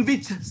in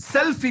which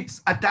self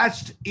is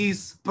attached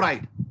is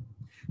pride.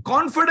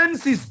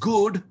 Confidence is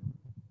good.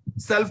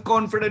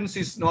 Self-confidence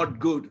is not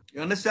good.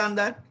 You understand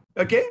that?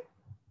 Okay?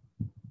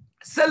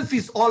 Self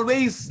is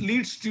always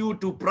leads you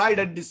to pride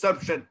and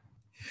deception.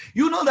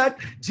 You know that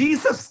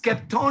Jesus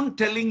kept on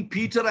telling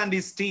Peter and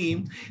his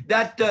team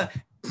that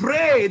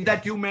pray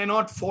that you may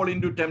not fall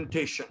into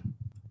temptation.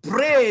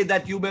 Pray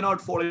that you may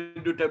not fall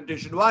into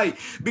temptation. Why?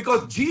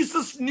 Because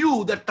Jesus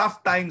knew that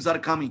tough times are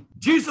coming.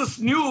 Jesus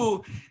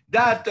knew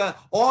that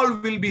all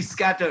will be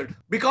scattered.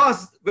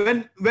 Because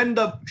when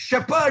the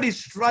shepherd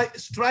is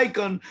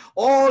stricken,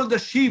 all the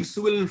sheep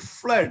will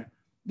fled.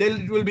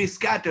 They will be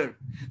scattered.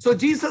 So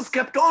Jesus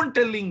kept on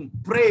telling,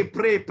 pray,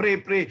 pray, pray,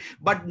 pray.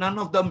 But none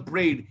of them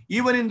prayed.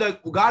 Even in the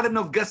Garden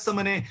of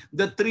Gethsemane,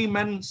 the three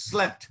men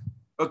slept.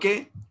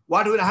 Okay?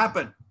 What will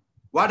happen?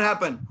 What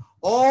happened?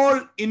 All,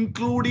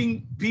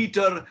 including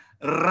Peter,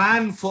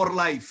 ran for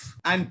life.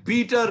 And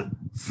Peter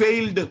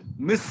failed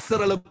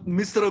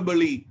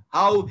miserably.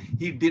 How?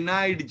 He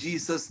denied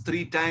Jesus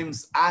 3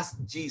 times, as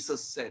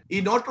Jesus said.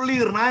 He not only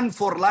ran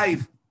for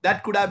life,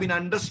 that could have been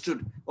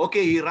understood.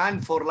 Okay, he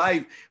ran for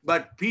life.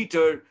 But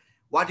Peter,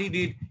 what he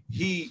did,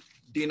 he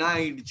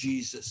denied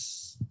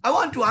Jesus. I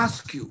want to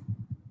ask you,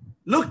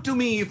 look to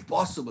me if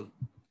possible.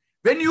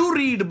 When you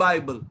read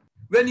Bible,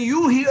 when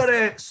you hear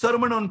a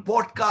sermon on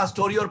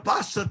podcast or your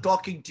pastor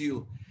talking to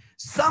you,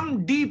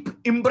 some deep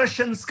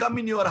impressions come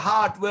in your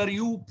heart where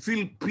you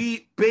feel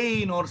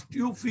pain or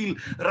you feel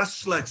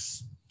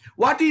restless.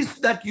 What is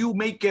that you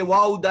make a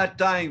vow that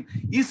time?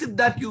 Is it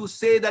that you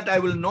say that I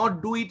will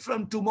not do it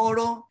from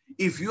tomorrow?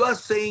 If you are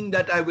saying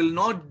that I will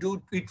not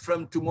do it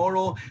from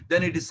tomorrow,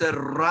 then it is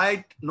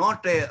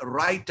not a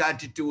right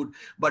attitude.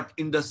 But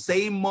in the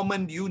same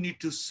moment, you need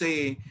to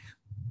say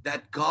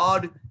that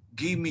God,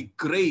 give me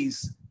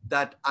grace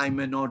that I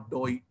may not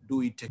do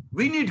it.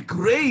 We need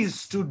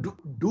grace to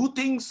do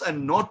things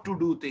and not to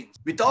do things.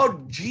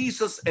 Without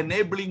Jesus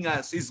enabling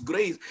us, His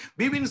grace,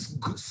 we've been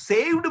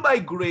saved by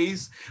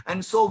grace,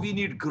 and so we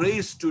need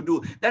grace to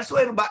do. That's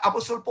why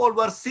Apostle Paul,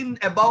 where sin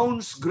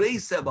abounds,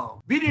 grace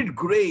abounds. We need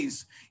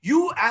grace.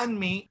 You and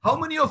me, how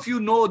many of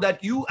you know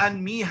that you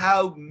and me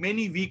have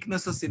many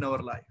weaknesses in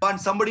our life? I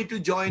want somebody to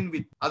join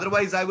with,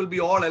 otherwise I will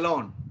be all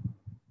alone.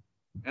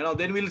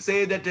 Then we'll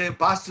say that a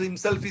pastor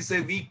himself is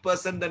a weak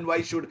person, then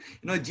why should,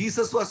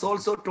 Jesus was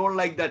also told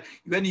like that.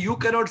 When you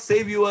cannot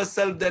save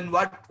yourself, then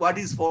what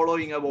is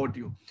following about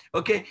you?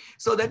 Okay,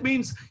 so that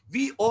means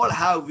we all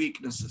have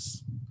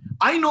weaknesses.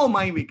 I know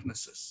my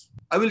weaknesses.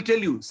 I will tell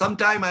you,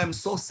 sometimes I am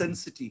so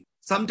sensitive.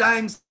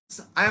 Sometimes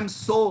I am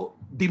so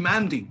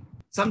demanding.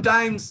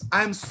 Sometimes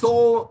I am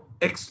so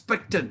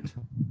expectant.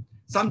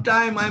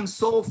 Sometimes I am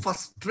so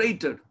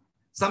frustrated.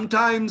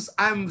 Sometimes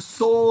I am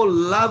so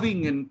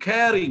loving and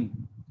caring.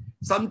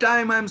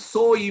 Sometimes I'm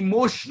so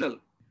emotional,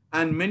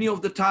 and many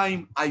of the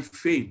time I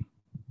fail.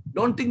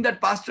 Don't think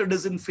that pastor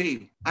doesn't fail.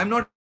 I'm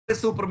not a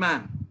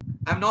Superman.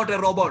 I'm not a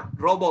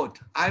robot.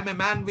 I'm a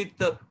man with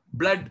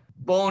blood,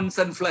 bones,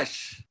 and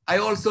flesh. I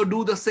also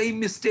do the same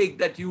mistake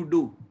that you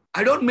do.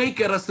 I don't make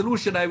a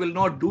resolution, I will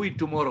not do it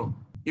tomorrow.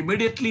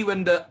 Immediately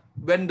when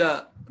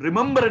the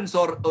remembrance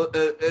or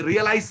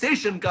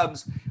realization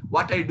comes,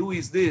 what I do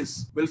is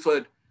this,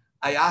 Wilford,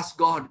 I ask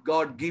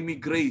God, give me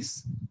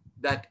grace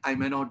that I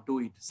may not do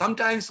it.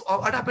 Sometimes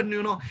what happened,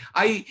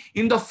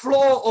 in the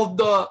flow of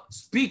the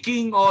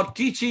speaking or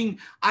teaching,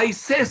 I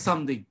say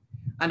something.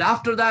 And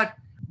after that,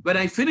 when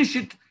I finish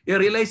it, a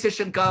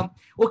realization comes,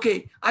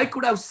 okay, I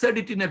could have said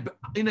it in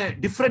a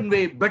different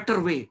way, better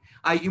way.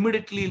 I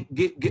immediately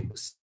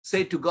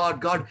say to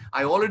God,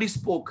 I already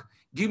spoke.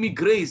 Give me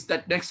grace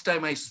that next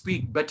time I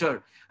speak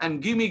better. And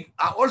give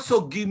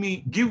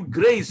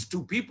grace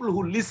to people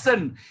who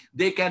listen.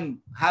 They can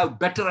have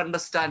better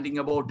understanding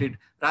about it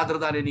rather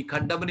than any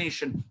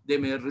condemnation. They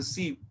may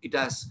receive it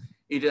as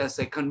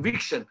a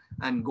conviction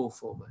and go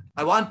forward.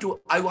 I want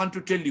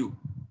to tell you,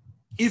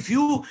 if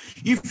you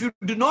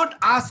do not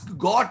ask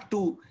God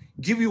to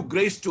give you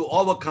grace to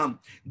overcome,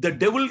 the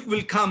devil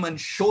will come and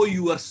show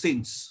you your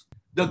sins.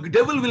 The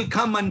devil will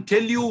come and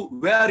tell you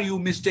where you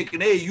mistaken.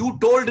 Hey, you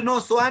told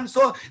so and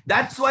so.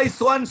 That's why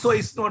so and so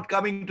is not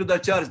coming to the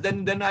church.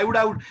 Then I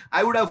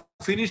would have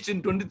finished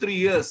in 23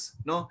 years.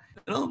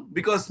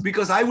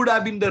 Because I would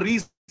have been the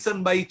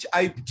reason by which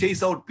I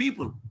chase out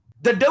people.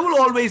 The devil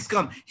always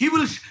come.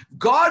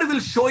 God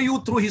will show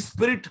you through His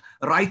Spirit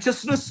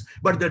righteousness,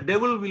 but the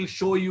devil will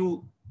show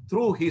you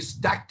through his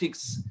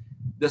tactics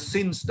the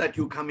sins that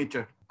you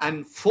committed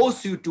and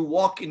force you to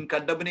walk in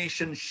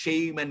condemnation,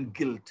 shame, and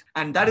guilt.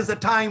 And that is the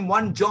time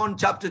 1 John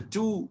chapter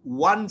 2,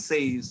 1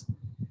 says,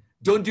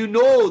 don't you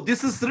know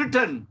this is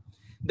written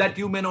that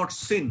you may not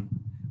sin?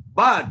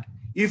 But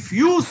if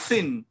you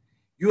sin,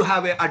 you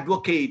have an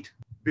advocate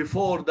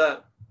before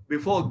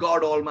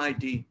God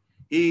Almighty.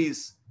 He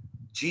is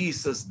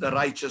Jesus, the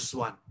righteous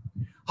one.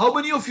 How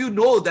many of you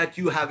know that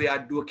you have an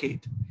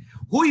advocate?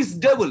 Who is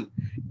devil?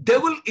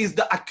 Devil is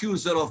the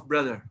accuser of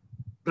brethren.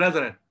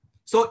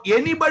 So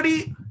any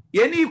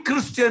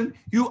Christian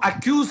who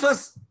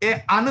accuses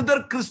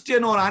another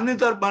Christian or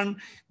another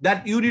one,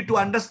 that you need to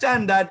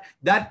understand that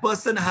that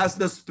person has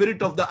the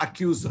spirit of the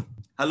accuser.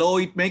 Hello,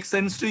 it makes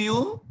sense to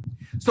you?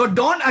 So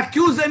don't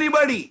accuse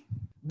anybody.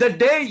 The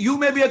day you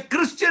may be a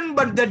Christian,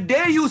 but the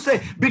day you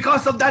say,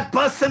 because of that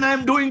person I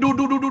am doing do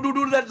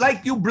that,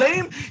 like you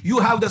blame, you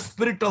have the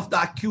spirit of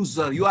the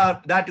accuser. You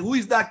are that. Who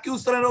is the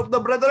accuser of the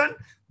brethren?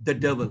 The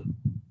devil.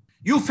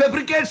 You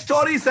fabricate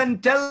stories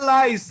and tell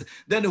lies.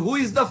 Then who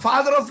is the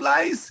father of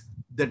lies?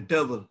 The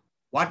devil.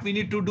 What we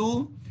need to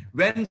do?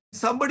 When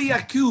somebody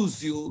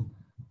accuses you,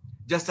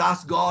 just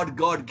ask God,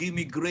 God, give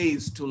me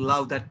grace to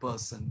love that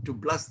person, to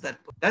bless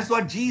that person. That's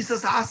what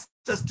Jesus asked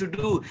us to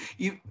do.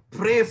 You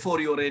pray for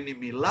your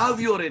enemy,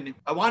 love your enemy.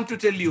 I want to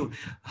tell you,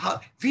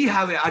 we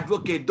have an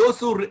advocate. Those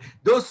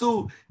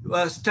who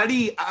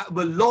study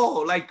law,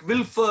 like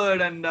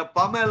Wilford and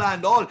Pamela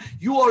and all,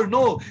 you all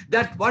know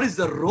that what is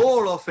the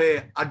role of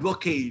an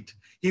advocate.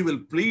 He will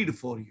plead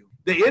for you.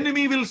 The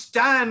enemy will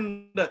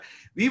stand.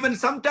 Even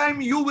sometime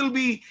they will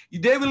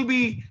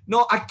be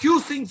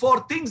accusing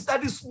for things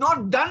that is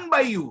not done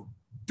by you,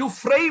 to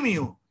frame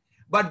you.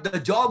 But the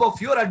job of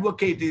your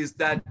advocate is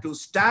that to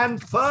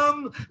stand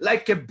firm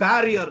like a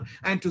barrier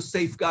and to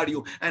safeguard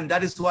you. And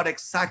that is what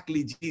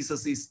exactly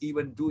Jesus is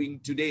even doing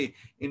today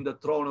in the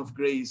throne of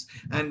grace.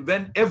 And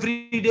when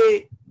every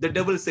day the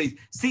devil says,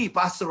 see,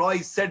 Pastor Roy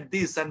said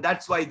this, and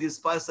that's why this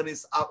person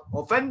is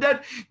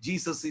offended,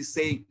 Jesus is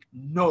saying,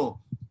 no,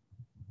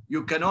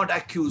 you cannot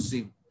accuse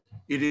him.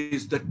 It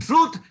is the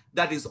truth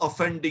that is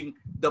offending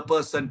the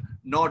person,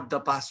 not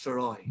the Pastor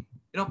Roy.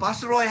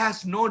 Pastor Roy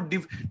has no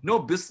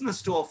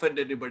business to offend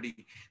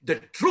anybody. The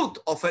truth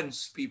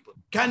offends people.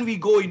 Can we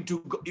go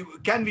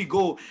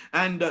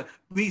and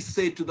we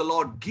say to the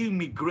Lord, give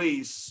me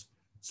grace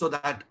so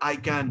that I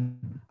can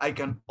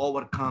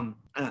overcome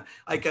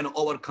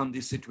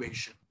this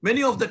situation.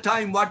 Many of the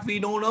time, what we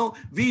don't know,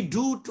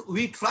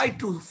 we try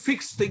to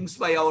fix things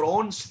by our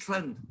own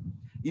strength.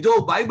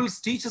 Bible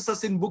teaches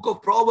us in book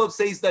of Proverbs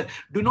says that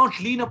do not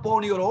lean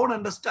upon your own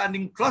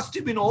understanding, trust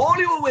him in all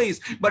your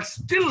ways, but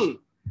still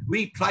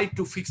we try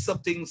to fix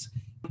up things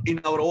in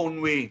our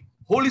own way.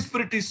 Holy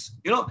Spirit is,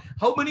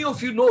 how many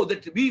of you know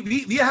that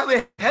we have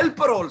a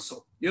helper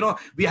also?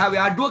 We have an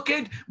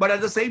advocate, but at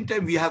the same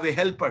time we have a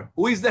helper.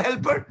 Who is the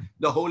helper?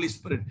 The Holy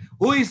Spirit.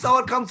 Who is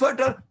our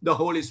comforter? The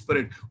Holy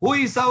Spirit. Who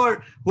is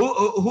our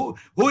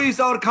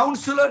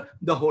counselor?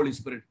 The Holy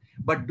Spirit.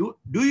 But do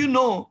you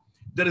know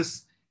there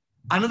is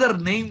another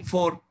name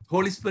for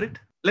Holy Spirit?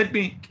 Let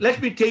me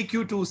take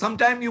you to,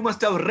 sometime you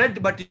must have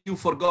read, but you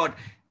forgot.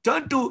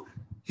 Turn to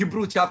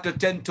Hebrew chapter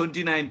 10,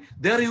 29.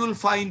 There you will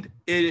find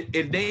a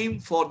name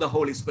for the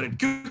Holy Spirit.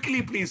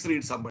 Quickly, please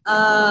read somebody.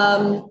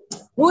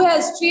 Who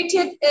has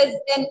treated as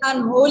an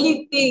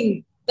unholy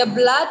thing the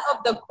blood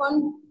of the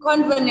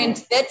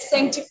covenant that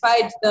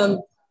sanctified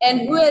them,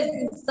 and who has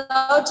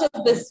insulted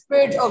the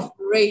Spirit of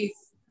grace.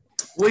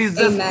 Who is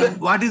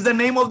what is the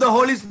name of the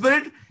Holy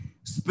Spirit?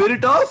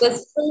 Spirit of? The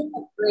Spirit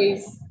of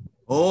grace.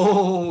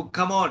 Oh,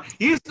 come on.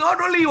 He is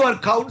not only your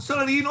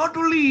counselor, he not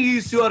only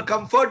is your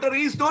comforter,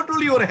 he is not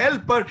only your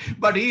helper,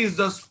 but he is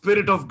the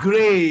Spirit of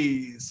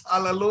grace.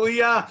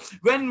 Hallelujah.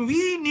 When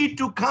we need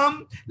to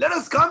come, let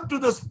us come to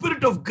the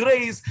Spirit of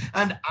grace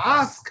and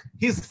ask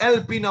his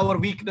help in our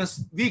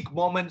weak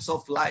moments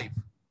of life.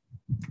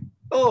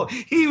 Oh,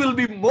 he will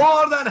be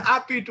more than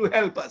happy to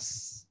help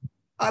us.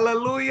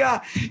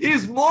 Hallelujah. He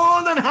is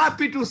more than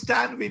happy to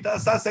stand with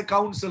us as a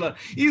counselor.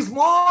 He is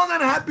more than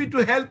happy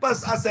to help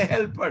us as a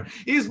helper.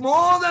 He is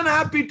more than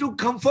happy to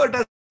comfort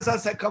us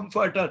as a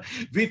comforter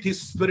with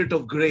his Spirit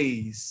of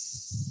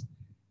grace.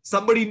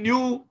 Somebody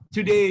knew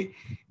today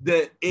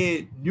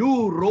a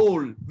new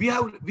role.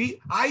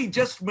 I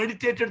just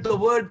meditated the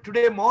word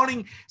today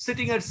morning,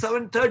 sitting at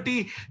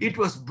 7:30. It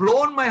was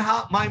blown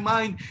my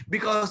mind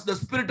because the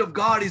Spirit of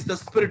God is the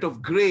Spirit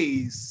of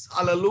grace.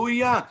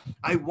 Hallelujah.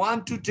 I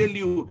want to tell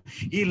you,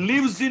 he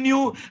lives in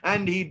you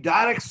and he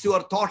directs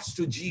your thoughts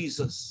to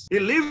Jesus. He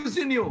lives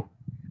in you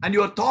and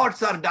your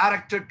thoughts are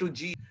directed to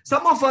Jesus.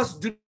 Some of us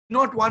do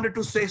not want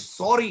to say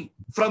sorry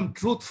from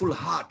truthful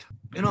heart.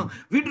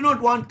 We do not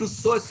want to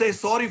say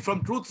sorry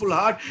from truthful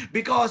heart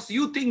because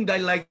you think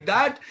that like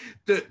that,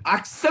 the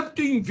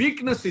accepting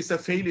weakness is a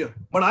failure.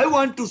 But I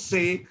want to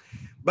say,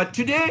 but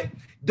today,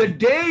 the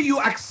day you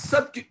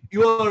accept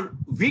your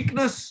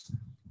weakness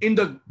in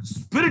the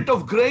Spirit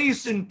of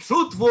grace and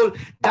truthful,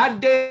 that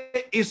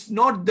day is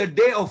not the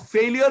day of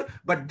failure,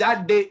 but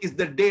that day is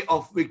the day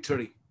of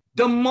victory.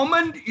 The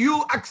moment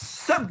you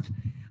accept,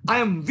 I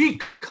am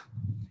weak,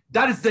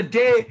 that is the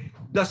day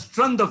the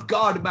strength of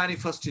God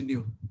manifests in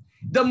you.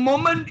 The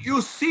moment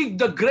you seek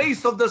the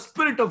grace of the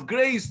Spirit of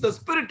grace, the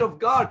Spirit of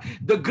God,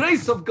 the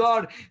grace of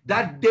God,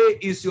 that day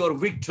is your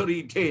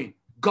victory day.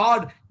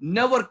 God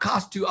never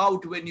cast you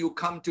out when you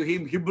come to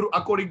him.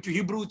 According to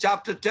Hebrew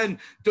chapter 10,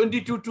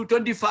 22 to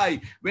 25,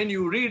 when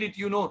you read it,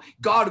 you know,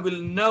 God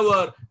will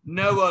never,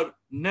 never,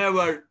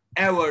 never,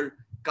 ever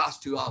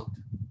cast you out.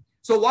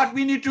 So what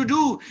we need to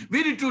do,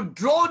 we need to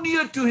draw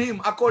near to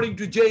him, according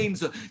to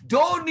James.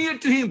 Draw near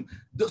to him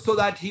so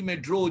that he may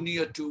draw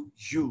near to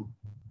you.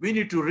 We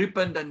need to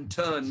repent and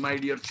turn, my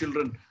dear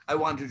children. I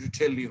wanted to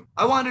tell you.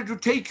 I wanted to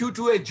take you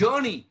to a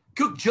journey,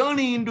 quick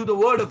journey into the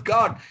word of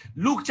God.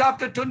 Luke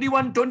chapter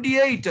 21,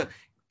 28.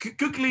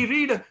 Quickly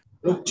read.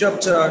 Luke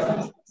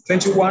chapter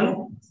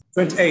 21,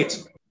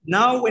 28.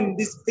 Now when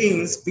these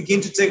things begin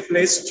to take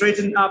place,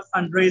 straighten up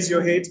and raise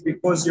your head,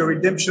 because your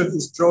redemption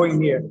is drawing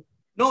near.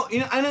 No,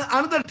 in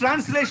another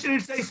translation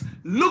it says,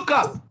 look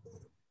up.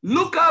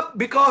 Look up,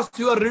 because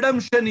your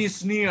redemption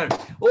is near.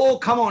 Oh,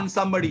 come on,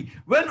 somebody.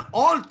 When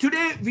all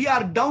today we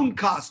are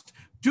downcast.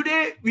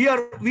 Today we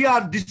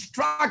are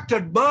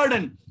distracted,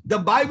 burdened. The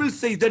Bible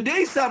says the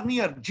days are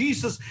near.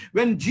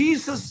 When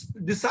Jesus'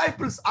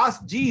 disciples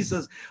asked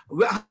Jesus,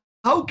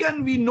 how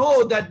can we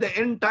know that the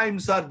end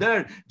times are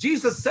there?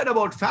 Jesus said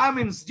about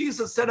famines.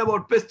 Jesus said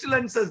about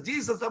pestilences.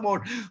 Jesus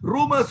about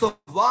rumors of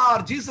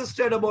war. Jesus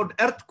said about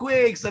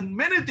earthquakes and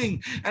many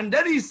things. And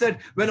then he said,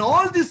 when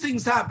all these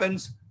things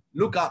happens,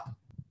 look up.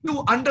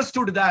 You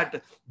understood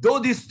that though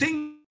these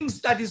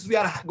things that is we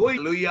are going,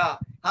 hallelujah,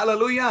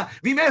 hallelujah,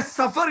 we may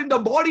suffer in the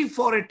body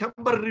for a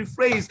temporary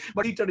phrase,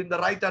 but seated in the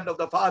right hand of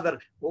the Father,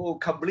 oh,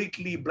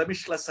 completely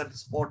blemishless and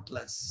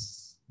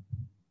spotless.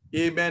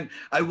 Amen.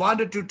 I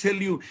wanted to tell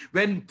you,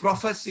 when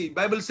prophecy,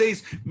 Bible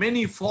says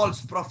many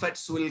false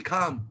prophets will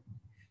come.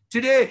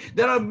 Today,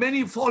 there are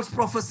many false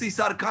prophecies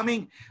are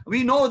coming.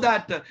 We know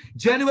that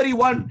January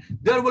 1,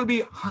 there will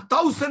be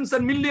thousands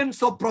and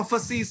millions of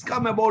prophecies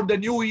come about the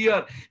new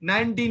year.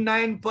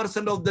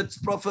 99% of the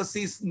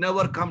prophecies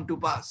never come to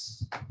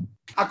pass.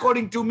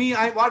 According to me,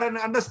 what an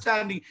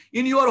understanding.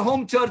 In your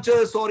home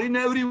churches or in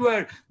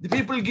everywhere, the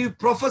people give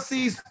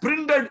prophecies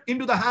printed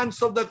into the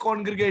hands of the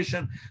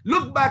congregation.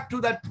 Look back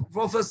to that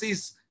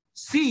prophecies.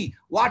 See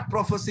what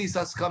prophecies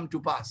has come to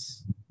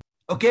pass.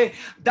 Okay,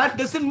 that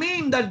doesn't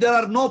mean that there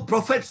are no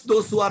prophets,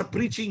 those who are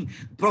preaching,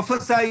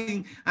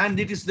 prophesying, and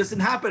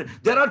doesn't happen.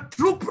 There are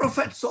true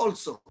prophets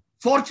also.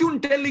 Fortune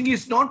telling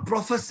is not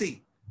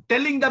prophecy.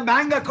 Telling the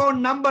bank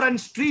account number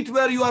and street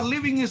where you are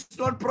living is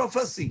not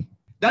prophecy.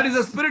 That is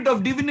a spirit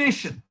of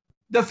divination.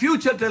 The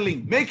future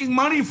telling, making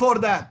money for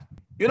that.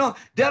 You know,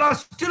 there are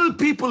still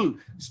people,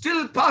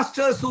 still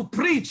pastors who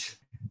preach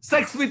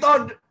sex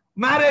without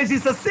marriage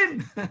is a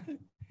sin.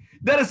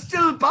 There are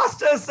still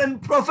pastors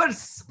and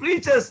prophets,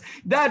 preachers,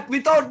 that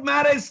without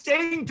marriage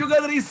staying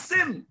together is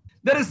sin.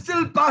 There are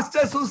still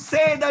pastors who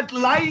say that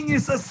lying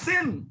is a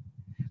sin.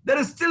 There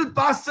are still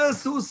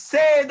pastors who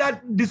say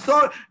that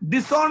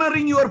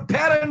dishonoring your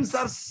parents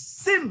are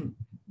sin.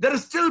 There are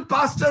still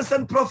pastors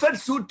and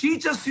prophets who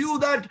teaches you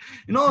that,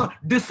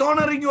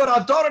 dishonoring your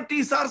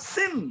authorities are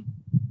sin.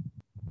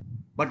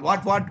 But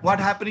what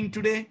happening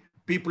today?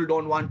 People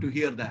don't want to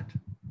hear that.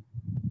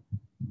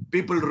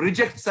 People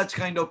reject such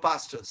kind of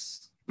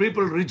pastors.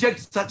 People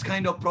reject such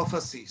kind of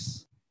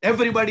prophecies.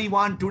 Everybody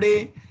want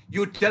today,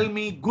 you tell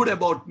me good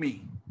about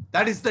me.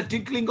 That is the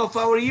tickling of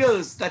our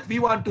ears, that we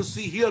want to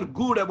hear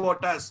good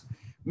about us.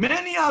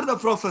 Many are the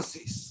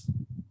prophecies.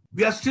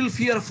 We are still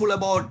fearful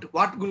about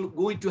what will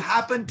going to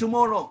happen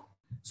tomorrow.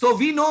 So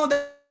we know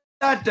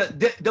that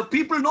the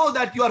people know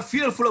that you are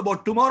fearful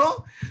about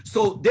tomorrow.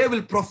 So they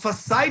will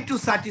prophesy to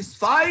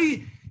satisfy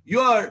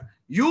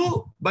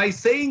you by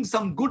saying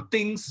some good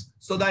things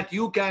so that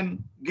you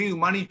can give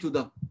money to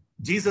them.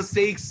 Jesus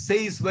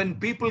says when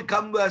people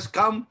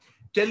come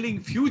telling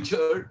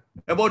future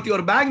about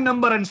your bank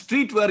number and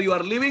street where you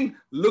are living,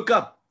 look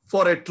up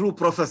for a true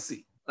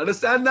prophecy.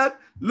 Understand that?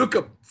 Look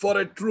up for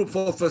a true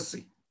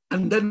prophecy.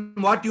 And then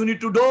what you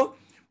need to do?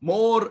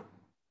 More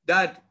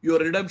that your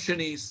redemption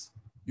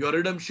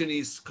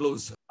is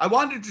closer. I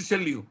wanted to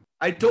tell you,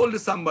 I told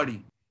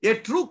somebody, a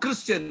true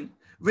Christian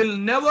will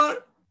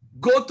never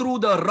go through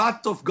the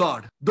wrath of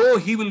God, though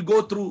he will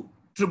go through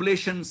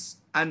tribulations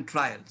and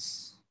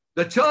trials.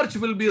 The church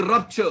will be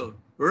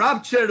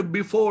raptured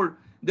before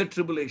the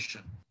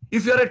tribulation.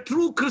 If you're a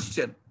true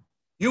Christian,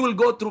 you will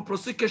go through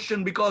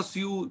persecution because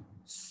you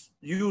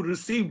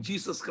receive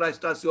Jesus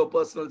Christ as your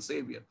personal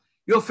Savior.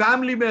 Your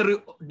family may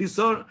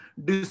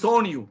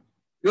disown you.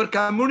 Your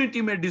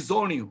community may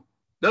disown you.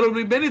 There will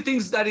be many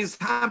things that is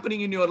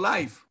happening in your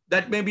life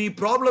that may be a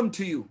problem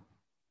to you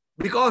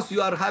because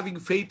you are having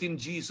faith in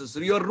Jesus.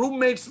 Your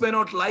roommates may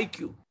not like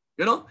you.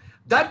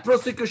 That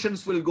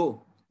persecutions will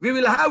go. We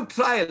will have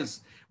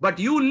trials. But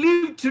you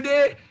live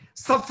today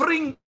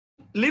suffering,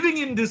 living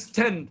in this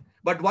tent.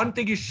 But one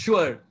thing is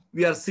sure,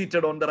 we are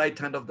seated on the right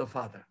hand of the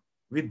Father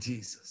with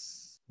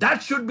Jesus.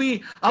 That should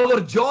be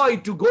our joy,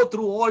 to go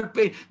through all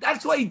pain.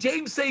 That's why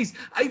James says,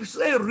 I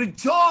say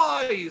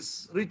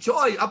rejoice,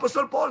 rejoice.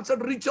 Apostle Paul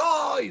said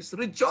rejoice,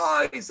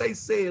 rejoice. I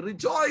say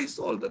rejoice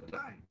all the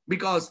time,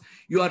 because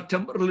you are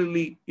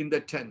temporarily in the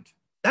tent.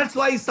 That's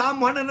why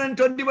Psalm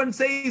 121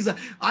 says,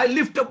 I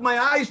lift up my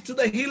eyes to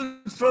the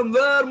hills from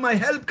where my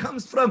help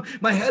comes from.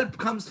 My help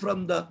comes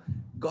from the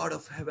God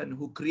of heaven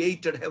who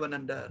created heaven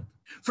and earth.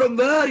 From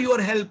where your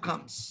help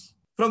comes.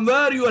 From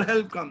where your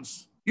help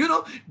comes. You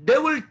know,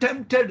 devil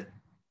tempted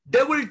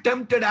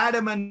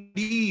Adam and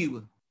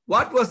Eve.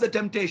 What was the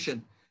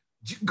temptation?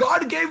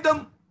 God gave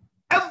them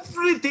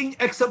everything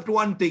except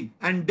one thing.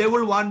 And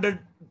devil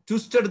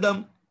twisted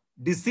them,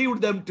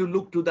 deceived them to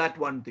look to that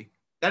one thing.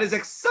 That is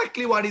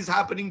exactly what is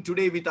happening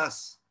today with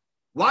us.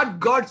 What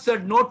God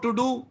said not to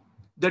do,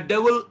 the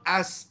devil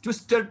has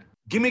twisted,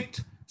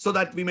 gimmicked, so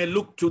that we may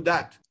look to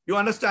that. You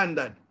understand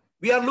that?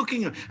 We are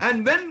looking,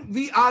 and when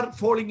we are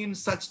falling in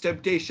such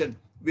temptation,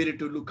 we need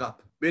to look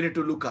up. We need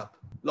to look up.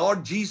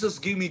 Lord Jesus,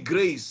 give me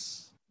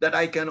grace that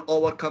I can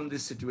overcome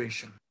this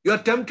situation. You are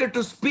tempted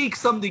to speak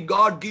something.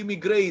 God, give me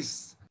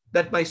grace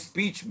that my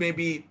speech may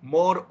be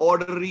more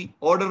orderly,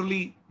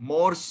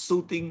 more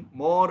soothing,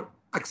 more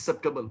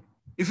acceptable.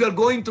 If you are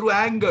going through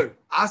anger,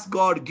 ask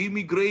God, give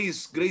me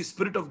grace,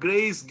 Spirit of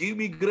grace, give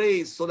me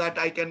grace so that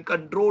I can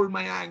control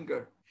my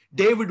anger.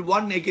 David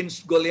won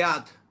against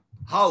Goliath.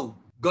 How?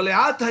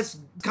 Goliath has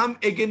come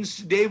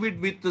against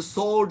David with the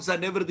swords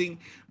and everything.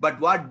 But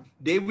what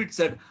David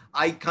said,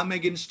 I come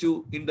against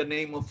you in the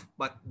name of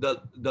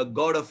the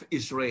God of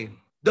Israel.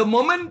 The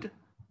moment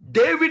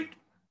David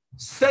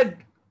said,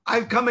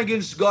 I've come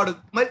against God,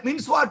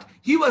 means what?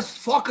 He was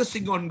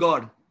focusing on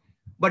God.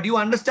 But you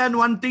understand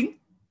one thing?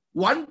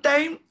 One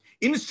time,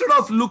 instead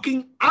of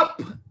looking up,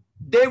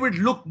 David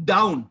looked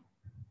down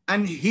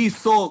and he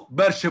saw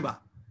Bathsheba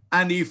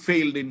and he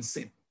failed in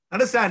sin.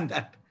 Understand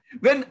that?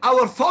 When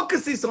our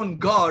focus is on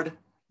God,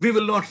 we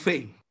will not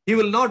fail. He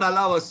will not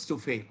allow us to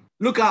fail.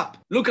 Look up.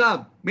 Look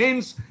up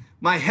means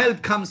my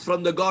help comes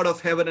from the God of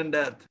heaven and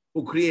earth,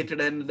 who created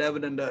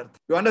heaven and earth.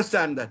 You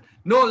understand that?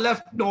 No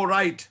left, no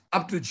right,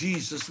 up to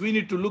Jesus. We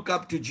need to look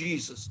up to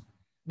Jesus.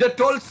 The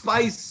 12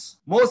 spies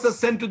Moses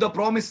sent to the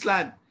promised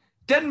land.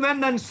 10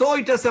 went and saw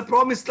it as a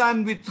promised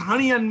land with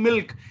honey and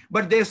milk,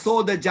 but they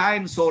saw the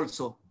giants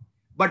also.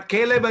 But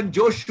Caleb and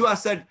Joshua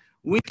said,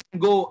 we can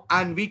go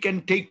and we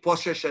can take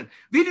possession.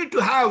 We need to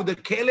have the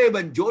Caleb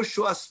and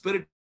Joshua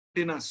spirit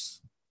in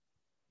us.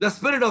 The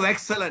spirit of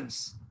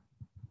excellence.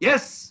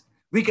 Yes,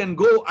 we can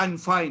go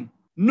and find.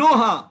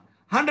 Noah,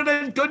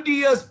 120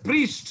 years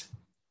preached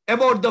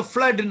about the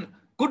flood and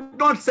could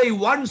not save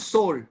one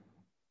soul.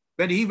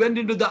 When he went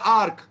into the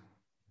ark,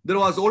 there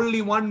was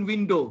only one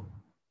window.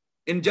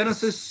 In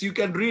Genesis, you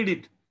can read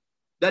it.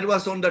 That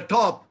was on the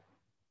top.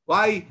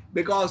 Why?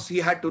 Because he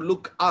had to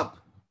look up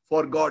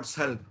for God's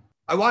help.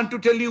 I want to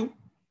tell you,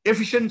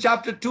 Ephesians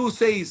chapter 2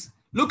 says,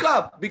 look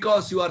up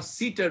because you are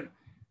seated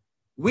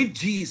with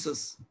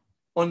Jesus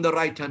on the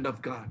right hand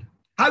of God.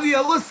 Have you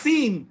ever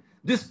seen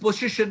this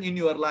position in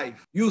your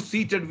life? You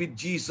seated with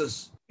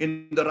Jesus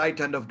in the right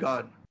hand of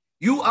God.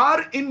 You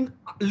are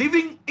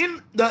living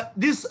in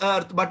this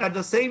earth, but at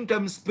the same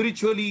time,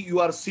 spiritually,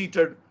 you are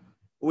seated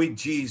with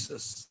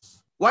Jesus.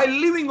 While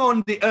living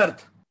on the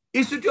earth,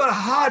 is it your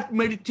heart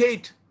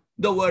meditate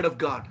the word of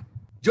God?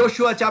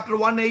 Joshua chapter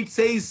 1:8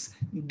 says,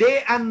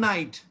 day and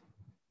night,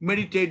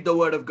 meditate the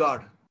word of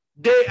God.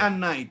 Day and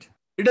night.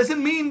 It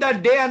doesn't mean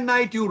that day and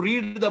night you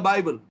read the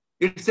Bible.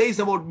 It says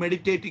about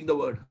meditating the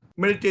word.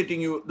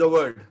 Meditating the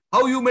word.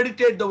 How you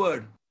meditate the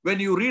word? When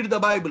you read the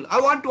Bible. I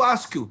want to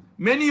ask you,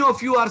 many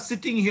of you are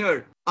sitting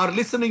here, are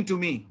listening to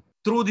me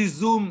through the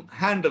Zoom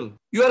handle.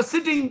 You are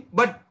sitting,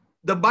 but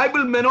the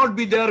Bible may not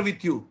be there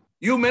with you.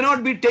 You may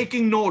not be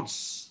taking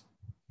notes.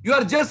 You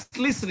are just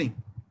listening.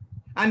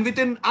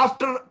 And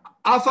after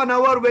half an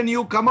hour, when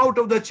you come out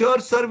of the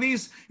church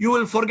service, you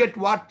will forget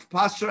what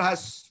pastor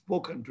has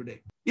spoken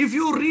today. If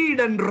you read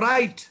and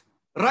write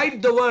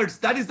the words,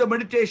 that is the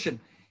meditation.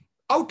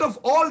 Out of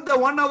all the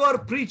 1 hour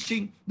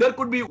preaching, there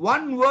could be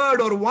one word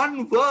or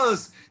one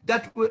verse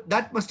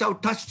that must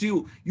have touched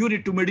you. You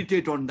need to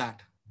meditate on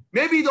that.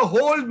 Maybe the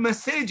whole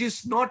message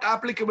is not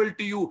applicable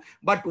to you,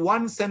 but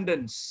one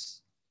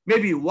sentence,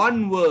 maybe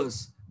one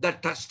verse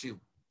that touched you.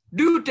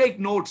 Do you take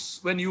notes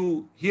when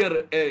you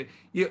hear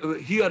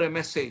a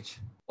message?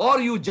 Or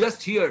you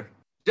just hear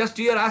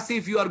as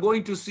if you are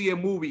going to see a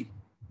movie.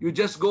 You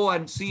just go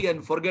and see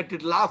and forget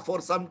it, laugh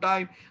for some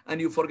time and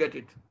you forget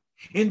it.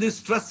 In this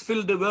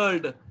stress-filled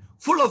world,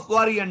 full of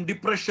worry and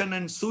depression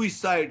and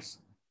suicides,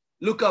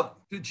 look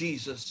up to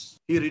Jesus.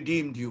 He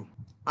redeemed you.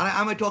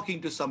 Am I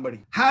talking to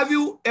somebody? Have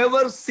you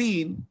ever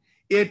seen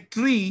a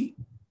tree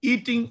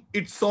eating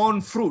its own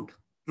fruit?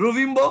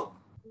 Ruvimbo?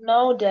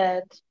 No,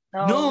 Dad.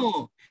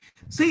 No.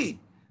 See,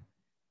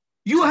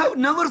 you have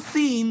never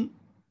seen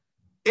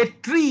a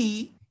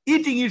tree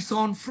eating its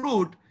own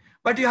fruit,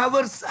 but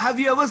have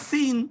you ever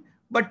seen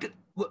that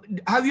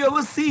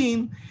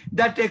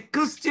a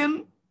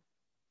Christian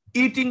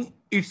eating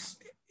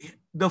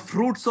the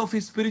fruits of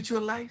his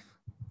spiritual life?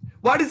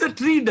 What is a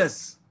tree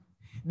does?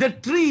 The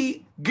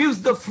tree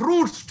gives the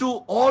fruits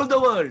to all the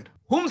world.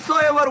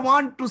 Whomsoever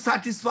want to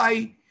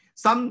satisfy,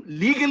 some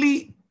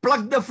legally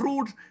pluck the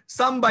fruit,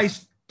 some by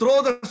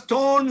throw the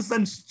stones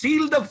and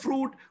steal the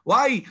fruit.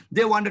 Why?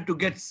 They wanted to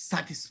get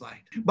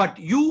satisfied. But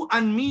you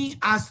and me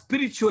as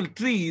spiritual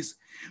trees,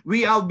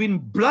 we have been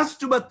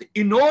blessed with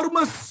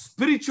enormous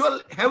spiritual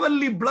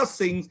heavenly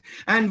blessings,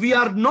 and we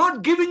are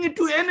not giving it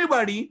to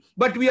anybody,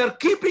 but we are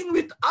keeping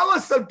with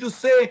ourselves to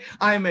say,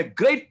 I am a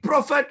great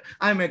prophet,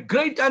 I am a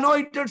great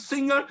anointed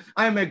singer,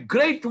 I am a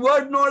great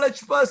word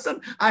knowledge person,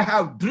 I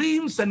have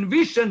dreams and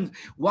visions.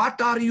 What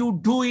are you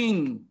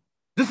doing?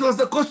 This was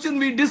the question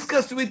we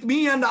discussed with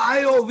me and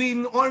Io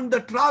on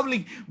the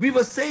traveling. We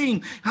were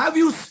saying, have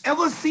you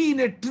ever seen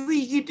a tree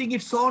eating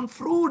its own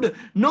fruit?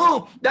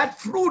 No, that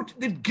fruit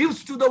it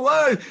gives to the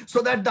world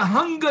so that the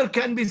hunger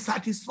can be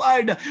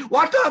satisfied.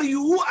 What are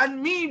you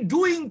and me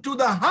doing to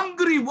the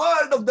hungry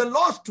world of the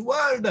lost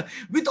world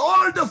with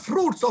all the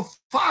fruits of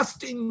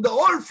fasting,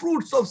 all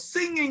fruits of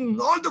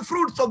singing, all the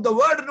fruits of the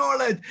word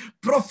knowledge,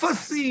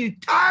 prophecy,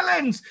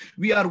 talents?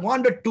 We are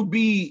wanted to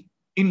be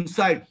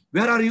inside.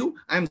 Where are you?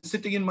 I'm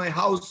sitting in my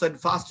house and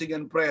fasting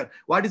and prayer.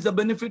 What is the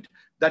benefit?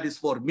 That is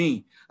for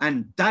me.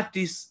 And that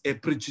is a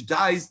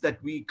prejudice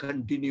that we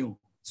continue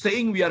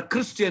saying we are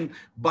Christian,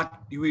 but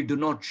we do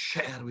not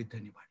share with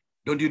anybody.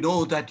 Don't you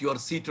know that you are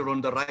seated on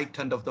the right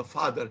hand of the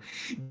Father?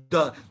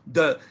 The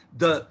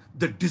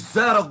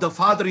desire of the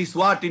Father is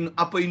what in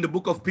the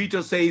book of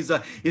Peter says,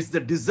 is the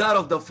desire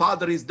of the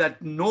Father is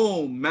that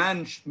no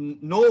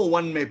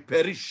one may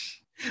perish.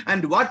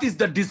 And what is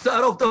the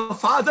desire of the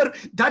Father?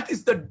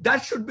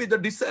 That should be the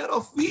desire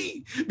of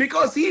we,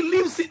 because He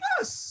lives in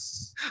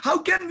us. How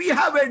can we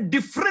have a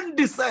different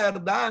desire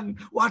than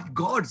what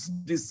God's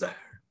desire?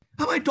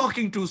 Am I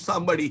talking to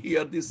somebody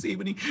here this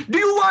evening? Do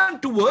you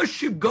want to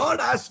worship God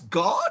as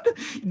God?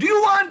 Do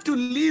you want to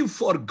live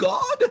for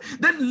God?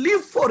 Then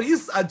live for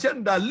His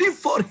agenda, live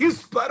for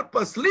His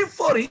purpose, live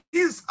for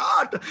His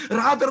heart,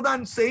 rather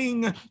than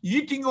saying,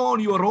 eating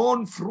on your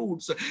own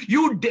fruits.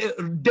 You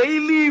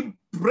daily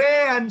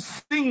pray and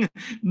sing.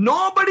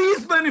 Nobody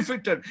is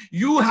benefited.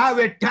 You have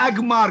a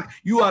tag mark.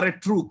 You are a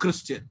true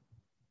Christian.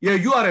 Yeah,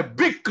 you are a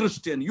big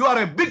Christian. You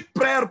are a big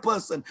prayer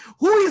person.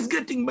 Who is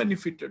getting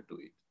benefited to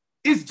it?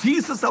 Is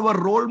Jesus our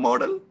role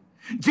model?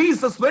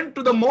 Jesus went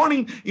to the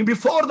morning,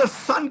 before the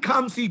sun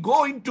comes, He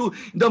go into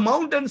the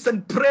mountains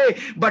and pray.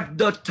 But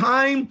the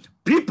time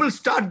people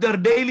start their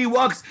daily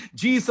works,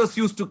 Jesus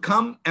used to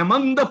come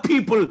among the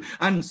people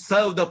and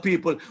serve the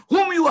people.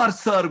 Whom you are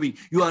serving?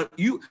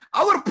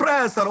 Our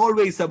prayers are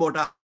always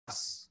about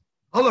us.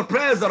 Our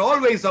prayers are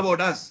always about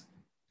us.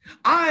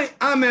 I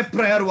am a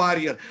prayer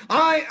warrior.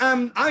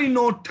 I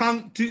know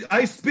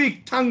I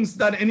speak tongues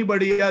than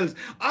anybody else.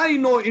 I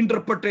know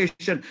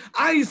interpretation.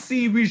 I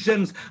see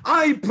visions.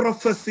 I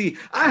prophesy.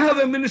 I have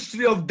a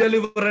ministry of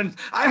deliverance.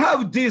 I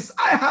have this.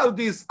 I have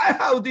this. I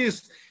have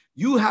this.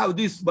 You have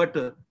this, but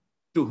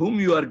to whom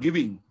you are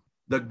giving?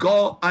 The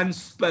go and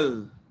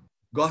spell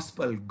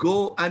gospel.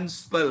 Go and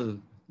spell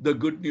the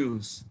good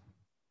news.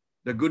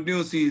 The good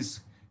news is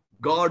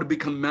God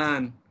became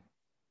man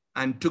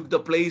and took the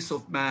place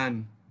of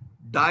man,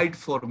 died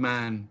for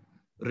man,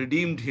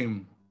 redeemed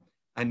him,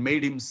 and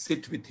made him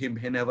sit with him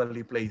in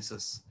heavenly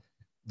places.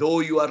 Though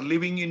you are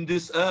living in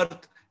this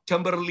earth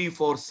temporarily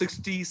for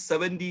 60,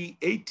 70,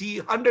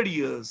 80, 100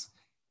 years,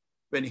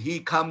 when He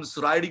comes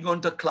riding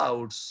on the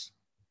clouds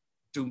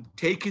to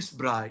take His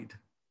bride,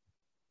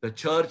 the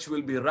church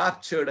will be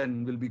raptured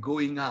and will be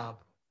going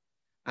up.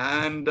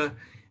 And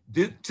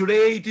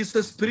today it is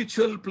a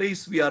spiritual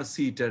place we are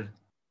seated.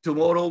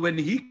 Tomorrow when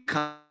He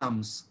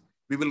comes,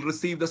 we will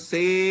receive the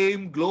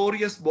same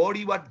glorious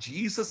body what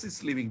Jesus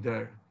is living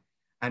there.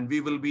 And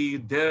we will be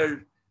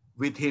there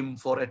with Him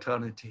for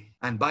eternity.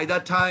 And by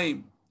that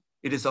time,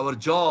 it is our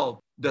job,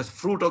 the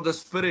fruit of the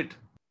Spirit,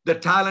 the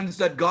talents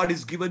that God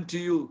has given to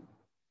you.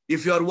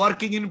 If you are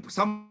working in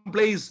some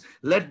place,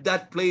 let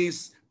that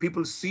place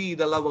people see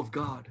the love of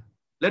God.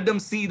 Let them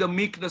see the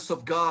meekness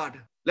of God.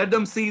 Let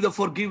them see the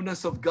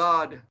forgiveness of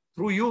God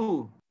through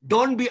you.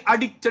 Don't be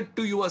addicted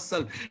to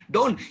yourself.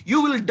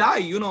 You will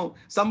die.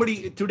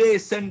 Somebody today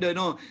sent,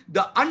 the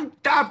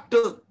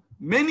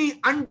many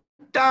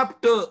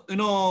untapped,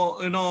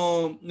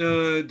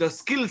 the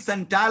skills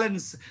and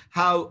talents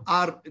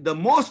are the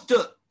most,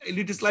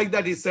 it is like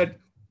that, he said,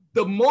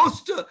 the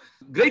most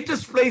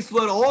greatest place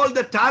where all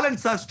the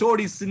talents are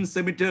stored is in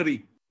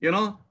cemetery.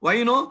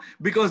 Why?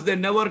 Because they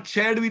never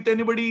shared with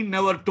anybody,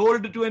 never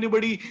told to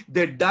anybody.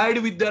 They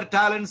died with their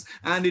talents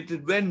and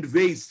it went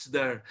waste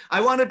there. I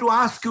wanted to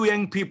ask you,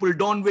 young people,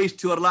 don't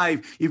waste your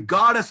life. If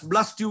God has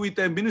blessed you with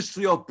a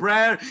ministry of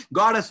prayer,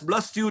 God has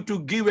blessed you to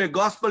give a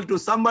gospel to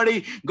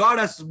somebody, God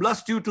has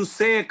blessed you to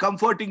say a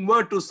comforting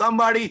word to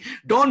somebody,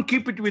 don't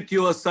keep it with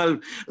yourself.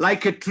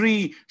 Like a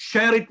tree,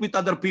 share it with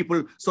other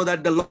people so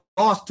that the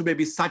lost may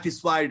be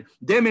satisfied.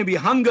 They may be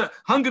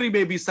hungry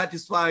may be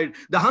satisfied.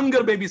 The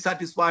hunger may be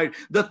satisfied.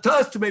 The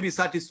thirst may be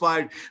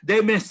satisfied.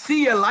 They may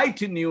see a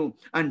light in you,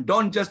 and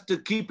don't just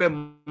keep a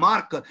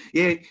mark,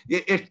 a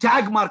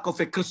tag mark of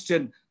a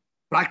Christian.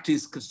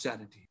 Practice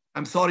Christianity.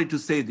 I'm sorry to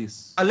say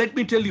this. Let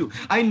me tell you,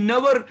 I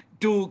never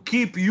to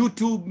keep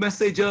YouTube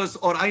messages,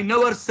 or I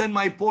never send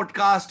my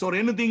podcast or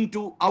anything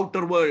to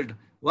outer world.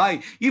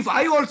 Why? If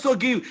I also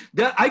give,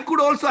 I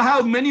could also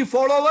have many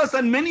followers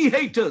and many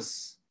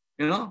haters.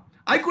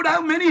 I could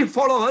have many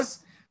followers,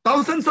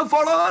 thousands of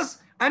followers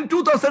and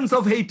 2,000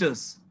 of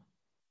haters.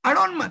 I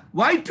don't.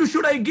 Why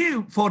should I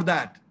give for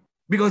that?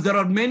 Because there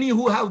are many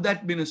who have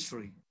that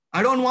ministry.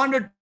 I don't want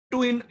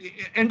to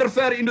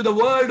interfere into the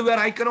world where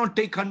I cannot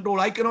take control.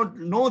 I cannot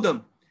know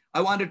them.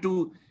 I wanted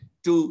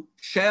to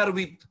share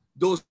with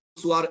those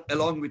who are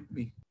along with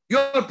me.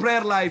 Your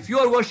prayer life,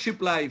 your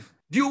worship life.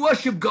 Do you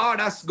worship God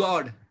as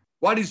God?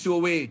 What is your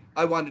way?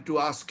 I wanted to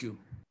ask you.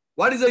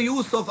 What is the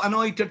use of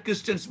anointed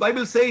Christians?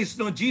 Bible says,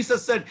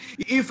 Jesus said,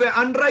 if an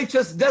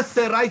unrighteous does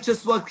a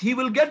righteous work, he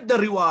will get the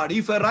reward.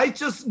 If a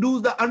righteous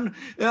does the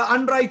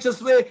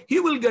unrighteous way, he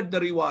will get the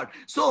reward.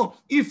 So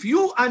if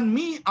you and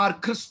me are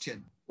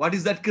Christian, what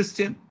is that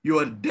Christian? You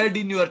are dead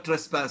in your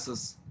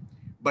trespasses.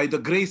 By the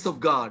grace of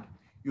God,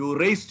 you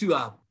raised you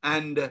up,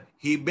 and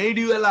he made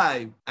you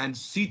alive and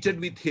seated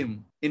with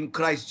him in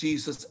Christ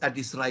Jesus at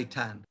his right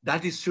hand.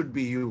 That should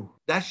be you.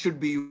 That should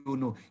be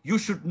you. You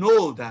should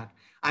know that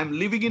I'm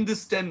living in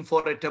this tent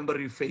for a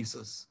temporary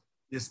phases.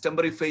 This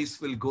temporary phase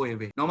will go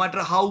away. No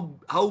matter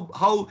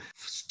how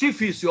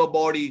stiff is your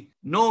body,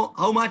 no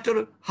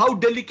matter how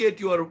delicate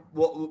your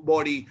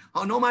body,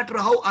 no matter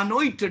how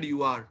anointed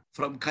you are,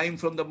 came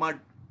from the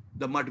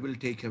mud will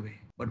take away.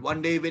 But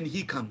one day when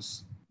he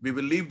comes, we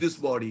will leave this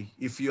body.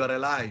 If you are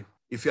alive,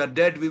 if you are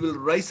dead, we will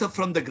rise up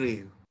from the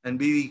grave and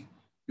be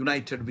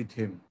united with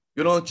him.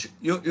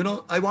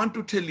 I want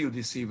to tell you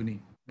this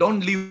evening,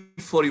 don't live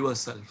for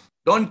yourself.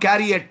 Don't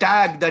carry a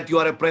tag that you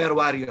are a prayer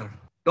warrior.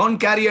 Don't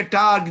carry a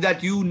tag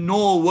that you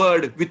know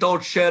word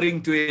without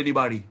sharing to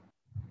anybody.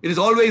 It is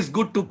always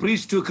good to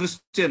preach to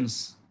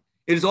Christians.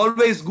 It is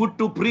always good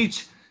to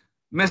preach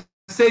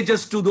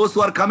messages to those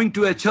who are coming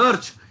to a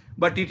church,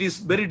 but it is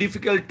very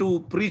difficult to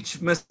preach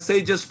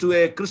messages to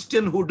a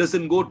Christian who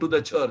doesn't go to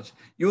the church.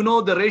 You know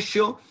the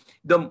ratio.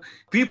 The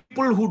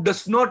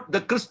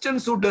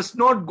Christians who does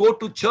not go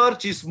to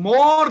church is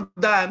more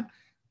than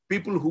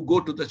people who go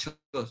to the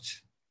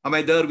church. Am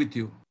I there with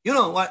you?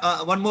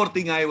 One more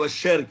thing I was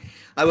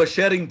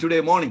sharing today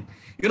morning.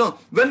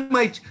 When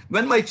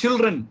my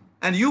children,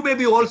 and you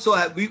maybe also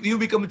you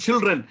become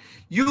children,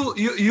 you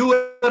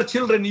were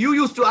children, you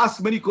used to ask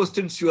many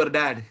questions to your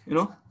dad,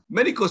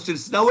 many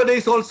questions.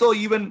 Nowadays also,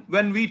 even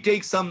when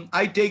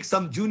I take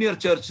some junior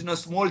church,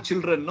 small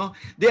children,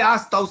 they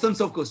ask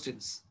thousands of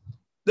questions.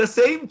 The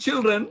same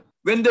children,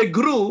 when they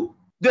grew,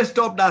 they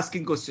stopped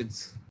asking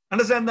questions.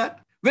 Understand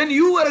that? When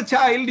you were a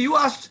child, you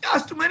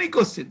asked many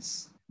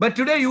questions. But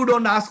today you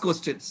don't ask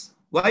questions.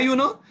 Why,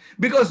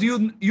 Because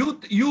you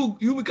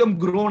become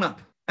grown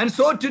up. And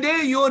so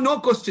today you have no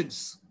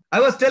questions.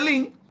 I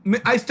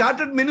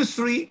started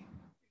ministry.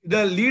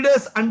 The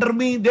leaders under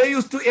me, they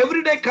used to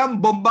every day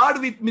come bombard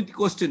with me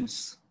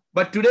questions.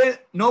 But today,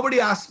 nobody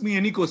asks me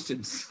any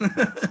questions.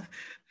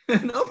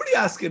 Nobody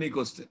asks any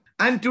question.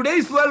 And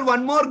today's world,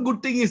 one more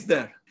good thing is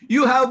there.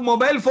 You have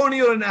mobile phone in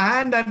your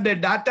hand and the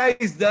data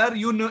is there.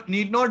 You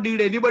need not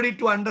need anybody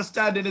to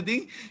understand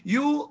anything.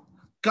 You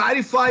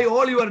clarify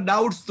all your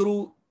doubts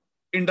through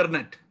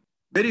internet.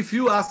 Very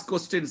few ask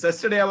questions.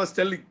 Yesterday I was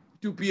telling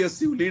to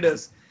PSU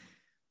leaders,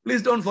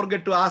 please don't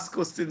forget to ask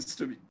questions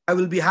to me. I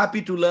will be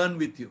happy to learn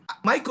with you.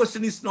 My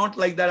question is not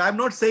like that. I'm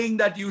not saying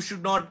that you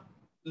should not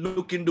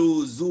look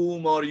into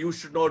Zoom or you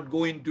should not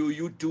go into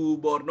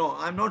YouTube or no.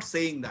 I'm not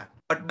saying that.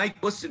 But my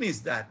question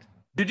is that,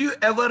 did you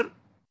ever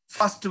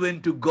first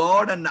went to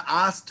God and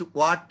asked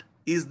what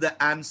is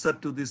the answer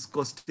to this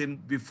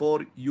question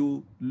before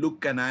you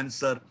look and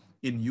answer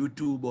in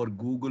YouTube or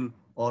Google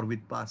or with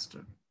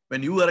pastor?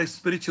 When you were a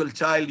spiritual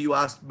child, you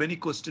asked many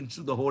questions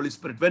to the Holy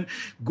Spirit. When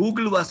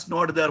Google was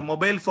not there,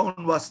 mobile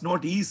phone was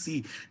not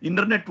easy,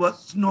 internet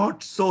was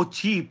not so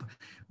cheap,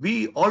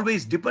 we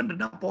always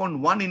depended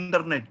upon one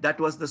internet. That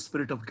was the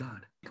Spirit of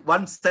God.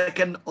 1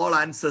 second, all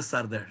answers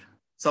are there.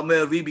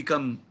 Somewhere we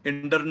become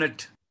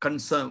internet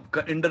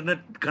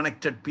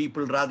connected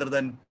people rather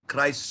than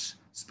Christ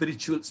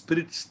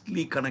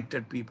spiritually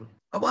connected people.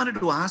 I wanted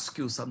to ask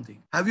you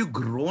something. Have you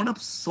grown up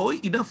so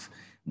enough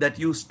that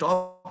you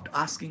stopped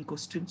asking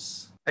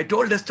questions? I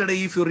told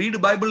yesterday, if you read the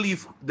Bible,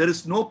 if there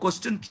is no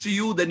question to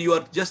you, then you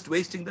are just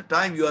wasting the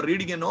time. You are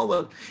reading a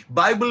novel.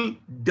 Bible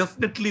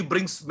definitely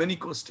brings many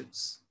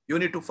questions. You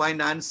need to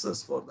find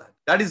answers for that.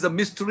 That is the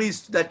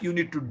mysteries that you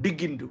need to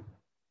dig into.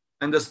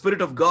 And the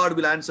Spirit of God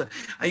will answer.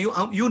 And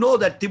you know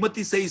that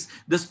Timothy says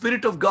the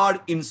Spirit of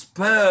God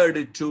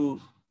inspired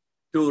to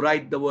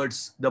write the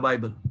words, the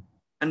Bible.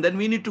 And then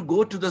we need to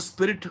go to the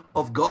Spirit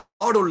of God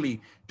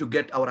only to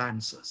get our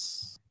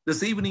answers.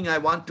 This evening, I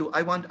want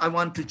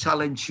to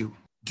challenge you.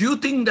 Do you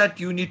think that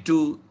you need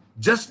to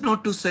just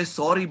not to say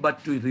sorry,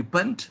 but to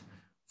repent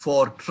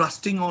for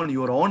trusting on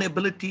your own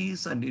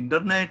abilities and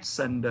internets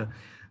and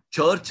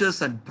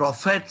churches and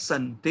prophets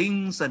and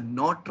things and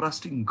not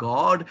trusting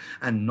God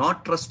and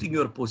not trusting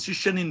your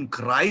position in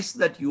Christ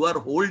that you are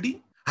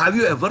holding? Have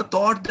you ever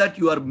thought that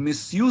you are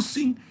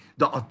misusing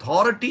the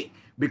authority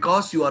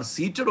because you are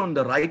seated on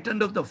the right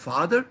hand of the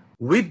Father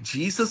with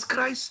Jesus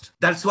Christ.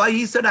 That's why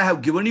he said, I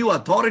have given you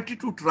authority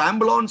to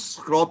trample on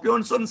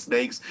scorpions and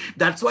snakes.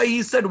 That's why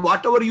he said,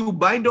 whatever you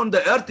bind on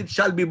the earth, it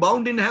shall be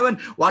bound in heaven.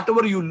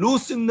 Whatever you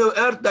loose in the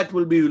earth, that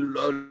will be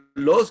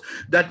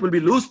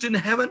loosed in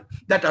heaven.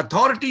 That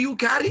authority you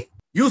carry.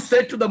 You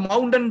say to the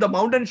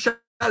mountain shall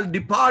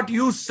depart.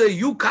 You say,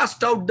 you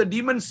cast out the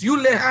demons,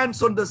 you lay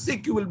hands on the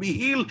sick, you will be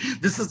healed.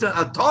 This is the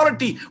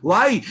authority.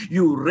 Why?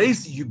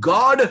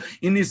 God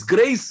in his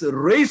grace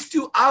raised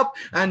you up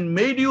and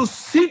made you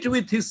sit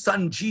with his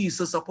son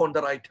Jesus upon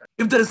the right hand.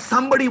 If there is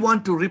somebody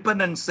want to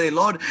repent and say,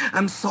 Lord,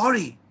 I'm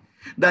sorry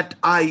that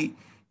I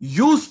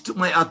used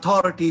my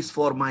authorities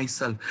for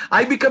myself.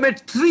 I become a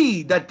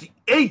tree that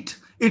ate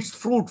its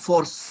fruit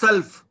for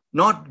self,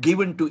 not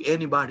given to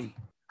anybody.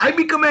 I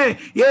become a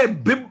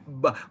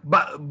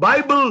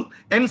Bible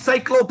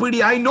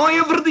encyclopedia. I know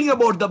everything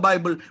about the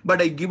Bible, but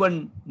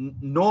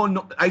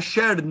I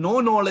shared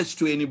no knowledge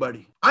to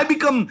anybody. I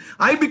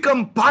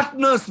become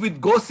partners with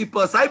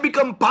gossipers. I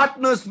become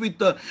partners with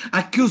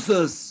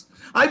accusers.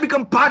 I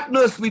become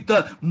partners with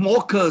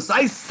mockers.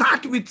 I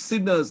sat with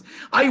sinners.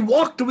 I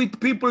walked with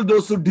people,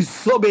 those who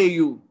disobey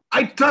you.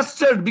 I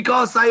trusted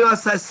because I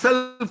was a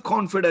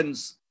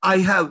self-confidence. I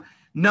have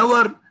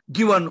never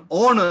given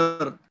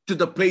honor to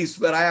the place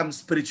where I am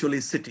spiritually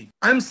sitting.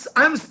 I'm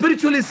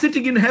spiritually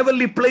sitting in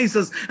heavenly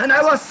places, and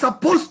I was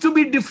supposed to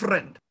be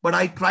different, but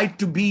I tried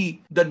to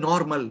be the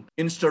normal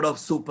instead of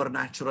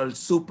supernatural.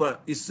 Super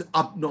is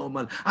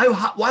abnormal. I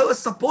was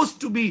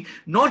supposed to be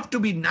not to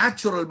be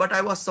natural, but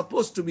I was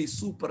supposed to be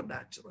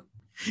supernatural.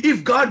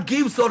 If God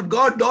gives or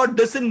God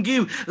doesn't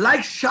give,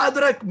 like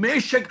Shadrach,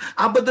 Meshach,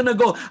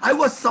 Abednego, I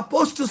was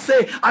supposed to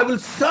say, I will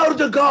serve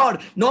the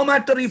God, no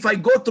matter if I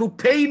go through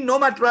pain, no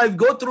matter I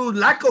go through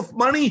lack of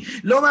money,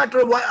 no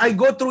matter what I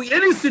go through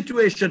any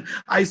situation,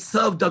 I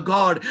serve the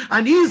God,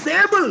 and he is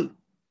able.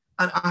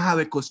 And I have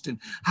a question.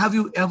 Have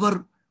you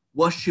ever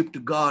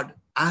worshipped God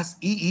as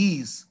he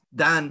is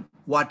than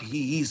what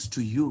he is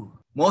to you?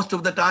 Most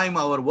of the time,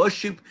 our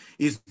worship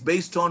is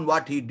based on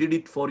what he did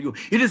it for you.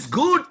 It is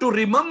good to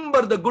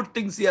remember the good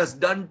things he has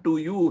done to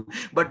you,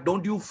 but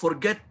don't you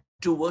forget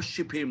to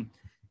worship him.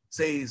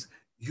 Says,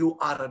 you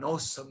are an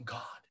awesome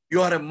God.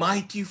 You are a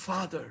mighty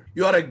Father.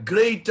 You are a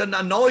great and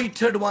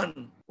anointed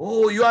one.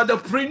 Oh, you are the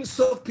Prince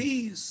of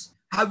Peace.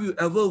 Have you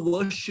ever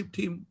worshipped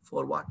him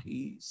for what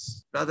he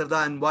is rather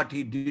than what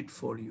he did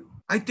for you?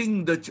 I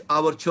think that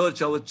our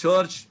church,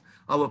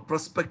 our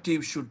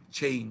perspective should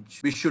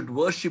change. We should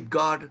worship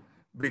God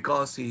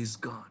because he is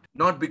God,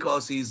 not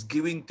because he is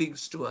giving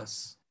things to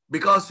us,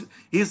 because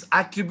his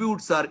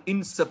attributes are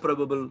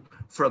inseparable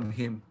from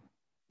him.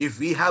 If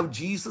we have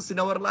Jesus in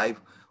our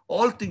life,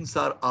 all things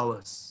are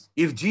ours.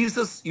 If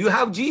you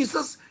have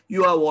Jesus,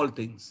 you have all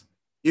things.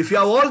 If you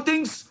have all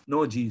things,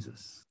 no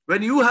Jesus.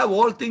 When you have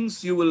all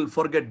things, you will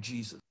forget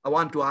Jesus. I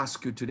want to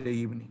ask you today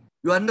evening,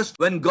 you understand,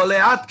 when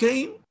Goliath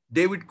came,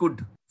 David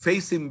could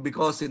face him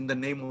because in the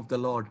name of the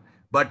Lord,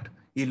 but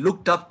he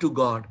looked up to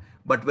God.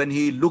 But when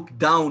he looked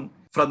down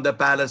from the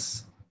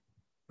palace,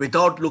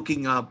 without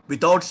looking up,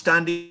 without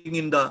standing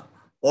in the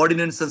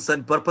ordinances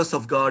and purpose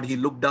of God, he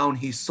looked down,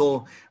 he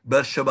saw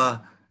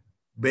Bathsheba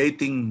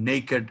bathing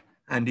naked,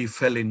 and he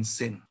fell in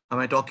sin. Am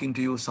I talking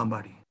to you,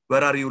 somebody?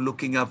 Where are you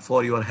looking up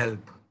for your help?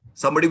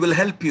 Somebody will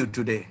help you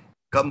today.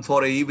 Come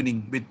for an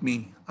evening with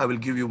me. I will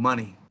give you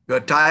money. You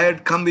are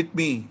tired? Come with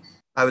me.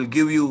 I will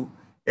give you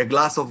a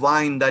glass of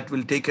wine that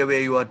will take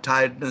away your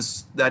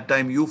tiredness. That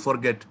time you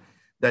forget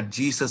that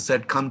Jesus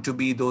said, come to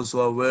me, those who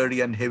are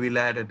weary and heavy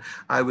laden,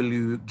 I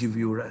will give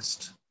you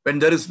rest. When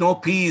there is no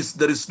peace,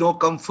 there is no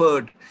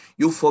comfort,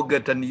 you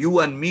forget, and you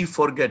and me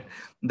forget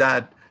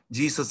that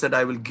Jesus said,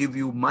 I will give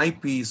you my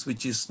peace,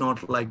 which is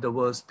not like the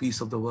worst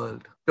peace of the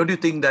world. Don't you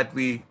think that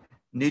we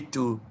need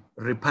to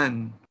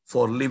repent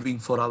for living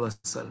for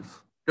ourselves?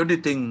 Don't you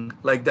think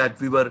like that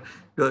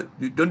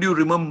don't you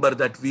remember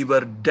that we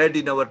were dead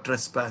in our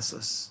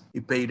trespasses? He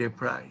paid a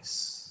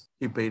price.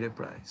 He paid a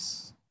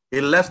price. He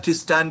left his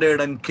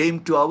standard and came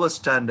to our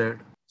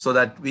standard so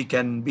that we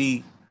can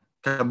be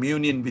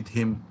communion with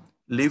him,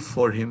 live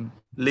for him,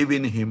 live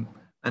in him,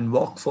 and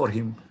walk for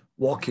him,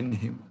 walk in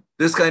him.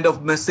 This kind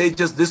of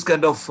messages, this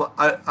kind of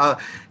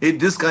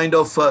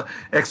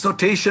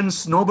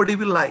exhortations, nobody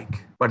will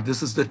like. But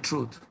this is the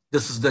truth.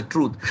 This is the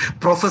truth.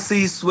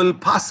 Prophecies will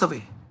pass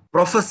away.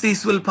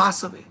 Prophecies will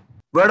pass away.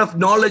 Word of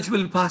knowledge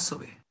will pass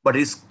away. But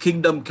his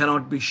kingdom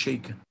cannot be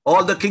shaken.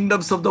 All the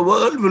kingdoms of the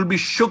world will be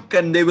shook,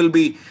 and they will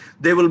be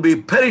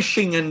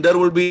perishing, and there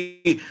will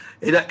be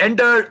the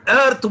entire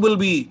earth will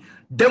be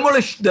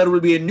demolished. There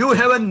will be a new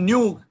heaven,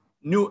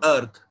 new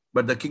earth.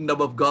 But the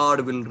kingdom of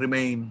God will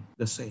remain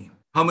the same.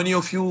 How many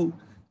of you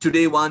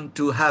today want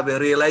to have a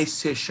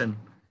realization,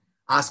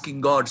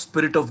 asking God,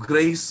 Spirit of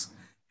grace,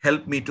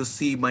 help me to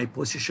see my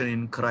position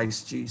in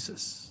Christ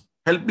Jesus.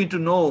 Help me to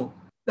know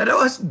that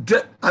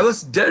I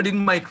was dead in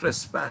my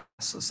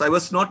trespasses. I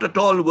was not at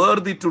all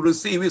worthy to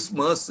receive his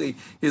mercy,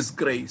 his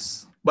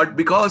grace. But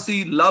because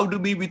he loved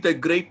me with a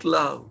great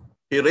love,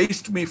 he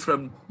raised me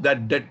from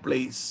that dead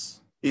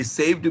place. He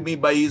saved me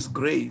by His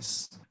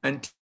grace.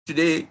 And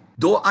today,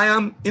 though I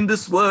am in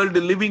this world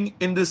living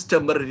in this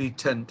temporary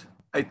tent,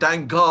 I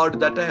thank God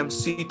that I am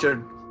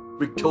seated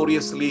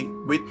victoriously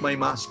with my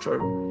Master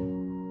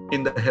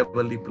in the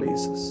heavenly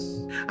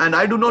places. And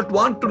I do not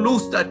want to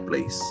lose that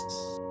place.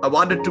 I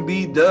wanted to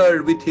be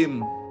there with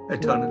Him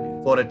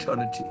eternally, for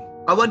eternity.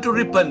 I want to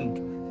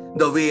repent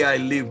the way I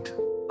lived.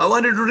 I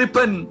wanted to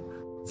repent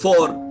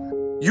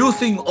for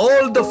using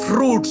all the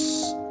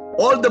fruits,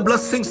 all the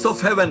blessings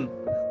of heaven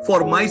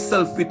for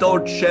myself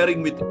without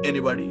sharing with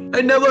anybody.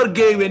 I never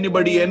gave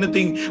anybody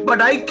anything,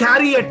 but I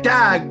carry a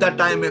tag that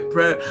I am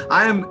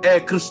a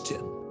Christian.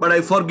 But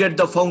I forget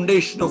the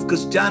foundation of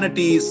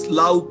Christianity is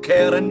love,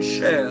 care, and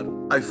share.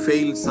 I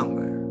fail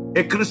somewhere.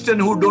 A Christian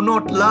who do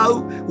not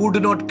love, who do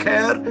not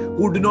care,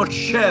 who do not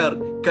share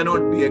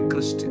cannot be a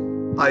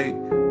Christian.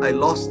 I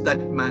lost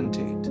that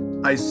mandate.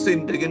 I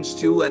sinned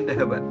against you and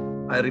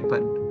heaven. I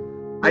repent.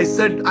 I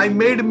said I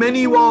made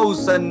many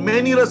vows and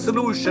many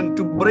resolutions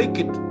to break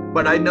it,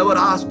 but I never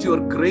asked your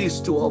grace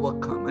to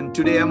overcome. And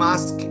today I'm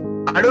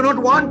asking. I do not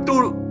want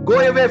to go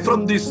away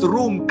from this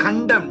room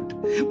condemned,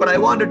 but I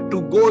wanted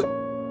to go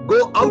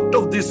out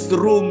of this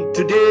room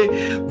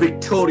today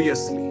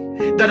victoriously.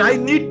 That I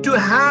need to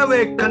have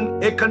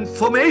a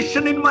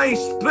confirmation in my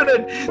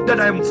spirit that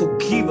I am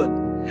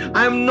forgiven.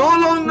 I am no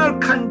longer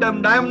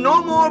condemned. I am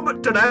no more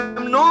bitter. I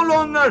am no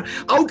longer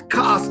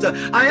outcast.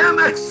 I am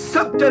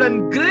accepted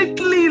and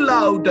greatly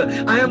loved.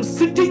 I am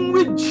sitting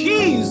with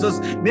Jesus.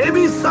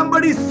 Maybe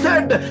somebody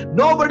said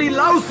nobody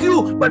loves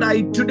you, but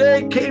I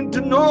today came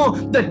to know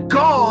that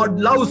God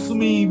loves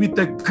me with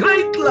a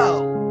great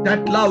love.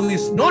 That love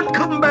is not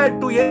compared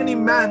to any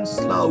man's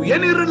love.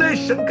 Any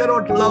relation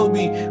cannot love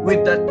me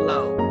with that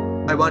love.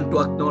 I want to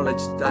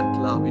acknowledge that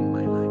love in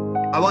my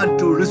life. I want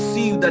to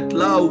receive that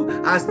love,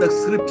 as the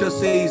scripture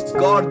says,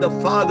 God the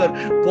Father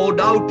poured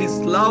out His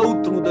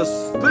love through the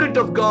Spirit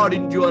of God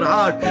into your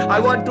heart. I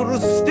want to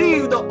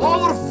receive the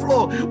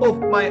overflow of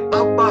my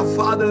Abba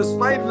Father's,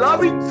 my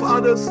loving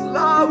Father's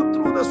love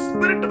through the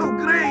Spirit of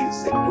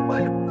grace into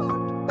my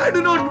heart. I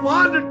do not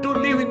want to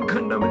live in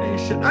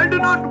condemnation. I do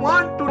not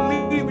want to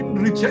live in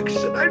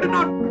rejection. I do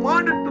not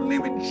want to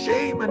live in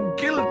shame and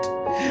guilt.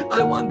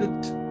 I want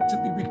it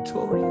to be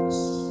victorious.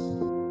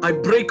 I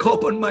break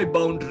open my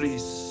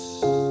boundaries.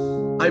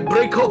 I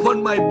break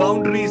open my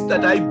boundaries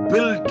that I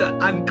built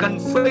and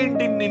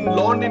confined in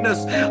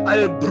loneliness.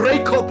 I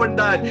break open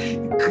that.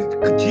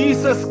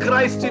 Jesus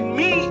Christ in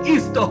me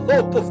is the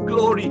hope of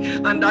glory,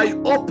 and I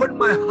open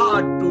my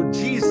heart to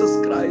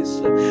Jesus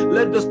Christ.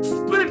 Let the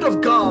Spirit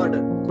of God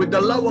with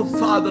the love of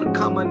Father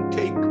come and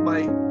take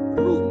my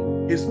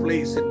room, His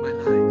place in my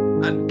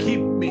life, and keep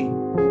me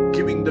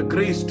giving the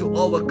grace to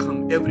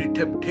overcome every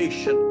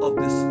temptation of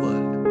this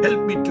world.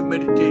 Help me to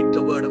meditate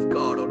the Word of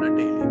God on a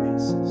daily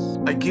basis.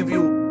 I give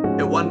you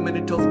a 1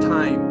 minute of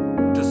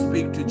time to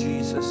speak to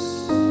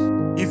Jesus.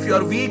 If you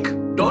are weak,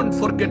 don't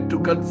forget to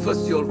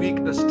confess your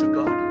weakness to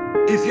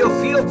God. If you're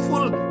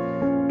fearful,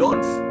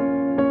 don't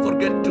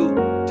forget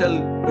to tell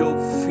your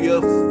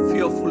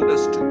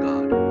fearfulness to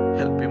God.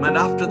 Help Him. And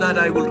after that,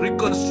 I will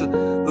request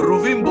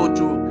Ruvimbo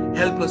to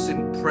help us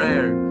in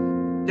prayer.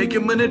 Take a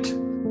minute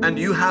and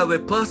you have a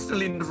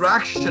personal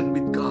interaction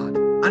with God.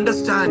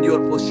 Understand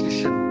your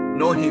position.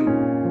 Know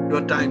Him.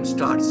 Your time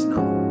starts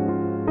now.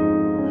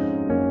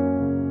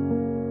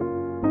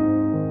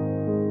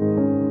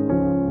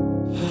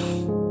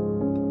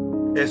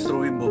 Yes,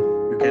 Ruvimbo,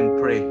 you can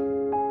pray.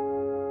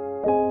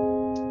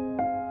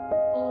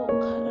 Oh,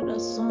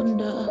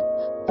 Kararasonda.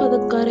 Father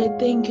God, I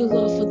thank you,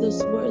 Lord, for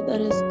this word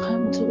that has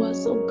come to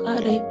us. Oh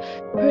God, I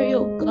pray,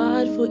 oh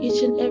God, for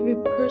each and every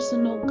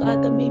person, oh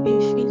God, that may be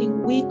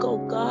feeling weak, oh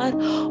God,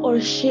 or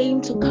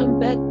ashamed to come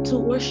back to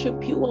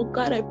worship you, oh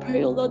God. I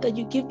pray, oh Lord, that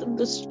you give them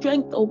the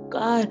strength, oh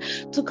God,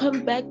 to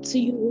come back to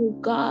you, oh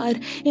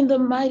God, in the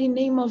mighty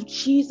name of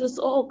Jesus.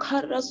 Oh,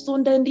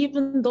 Karasunda, and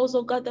even those,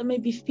 oh God, that may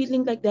be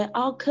feeling like they're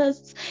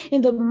outcasts,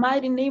 in the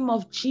mighty name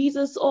of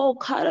Jesus. Oh,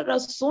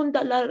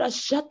 Karasunda la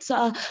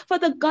Rashata.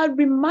 Father God,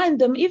 remind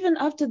them, even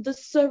after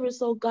this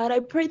service, oh God, I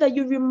pray that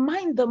you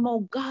remind them,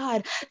 oh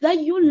God,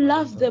 that you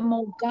love them,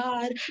 oh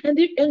God,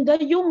 and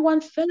that you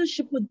want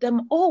fellowship with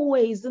them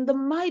always, in the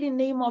mighty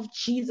name of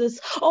Jesus.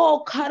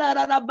 Oh,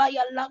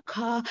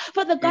 Kararabayalaka.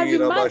 Father God,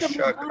 remind them,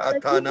 oh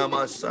God, that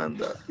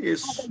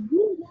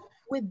you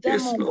with them,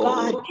 Yes, oh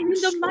God, Lord. in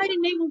Yes, the Lord. mighty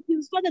name of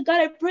Jesus. Father God,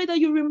 I pray that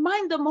you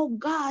remind them, oh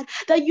God,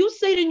 that you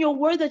said in your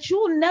word that you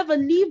will never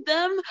leave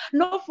them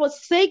nor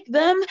forsake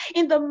them,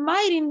 in the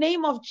mighty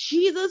name of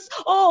Jesus.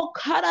 Oh,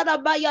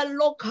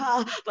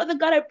 Kararabayaloka. Father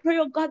God, I pray,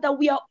 oh God, that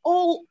we are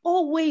all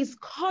always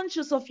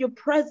conscious of your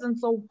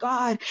presence, oh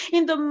God,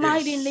 in the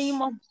mighty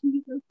name of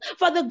Jesus.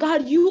 Father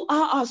God, you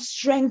are our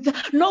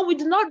strength. No, we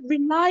do not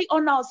rely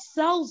on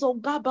ourselves, oh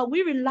God, but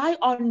we rely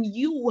on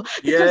you,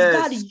 because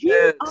God,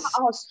 you are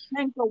our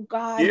strength, oh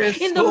God.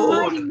 In the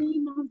mighty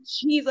name of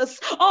Jesus.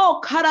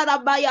 Oh,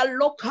 Kararabaya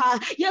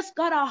Loka. Yes,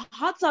 God, our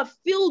hearts are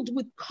filled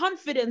with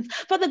confidence.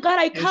 Father God,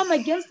 I come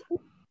against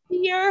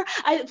fear.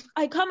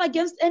 I come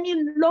against any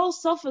low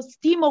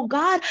self-esteem, oh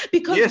God,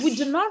 because we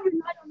do not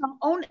rely on our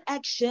own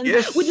actions.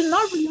 Yes. We do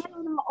not rely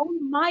on our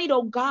own might,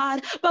 oh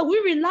God, but we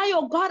rely,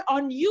 oh God,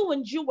 on you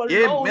and you alone.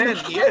 Amen.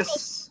 On Yes. your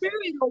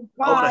Spirit, oh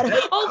Our God.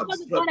 help Oh, comes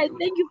Father from God, I you,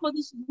 thank Lord. you for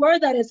this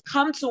word that has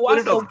come to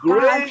us, Spirit oh of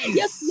God. grace.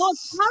 Yes, Lord,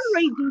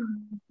 courage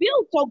is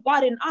built, oh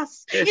God, in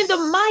us. Yes. In the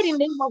mighty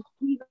name of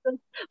Jesus.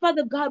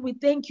 Father God, we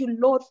thank you,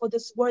 Lord, for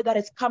this word that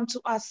has come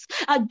to us.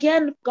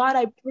 Again, God,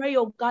 I pray,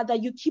 oh God,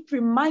 that you keep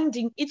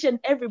reminding each and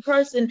every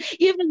person,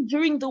 even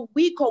during the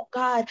week, oh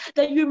God,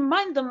 that you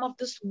remind them of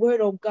this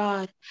word, oh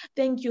God.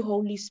 Thank you,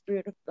 Holy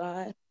Spirit of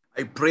God.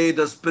 I pray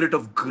the Spirit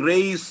of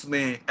grace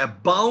may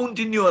abound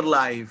in your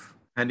life,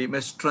 and He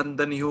may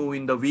strengthen you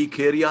in the weak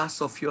areas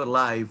of your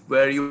life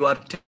where you are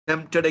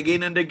tempted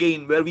again and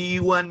again, where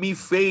you and me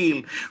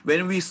fail,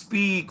 when we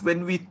speak,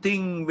 when we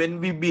think, when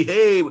we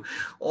behave.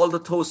 All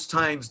those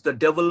times the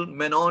devil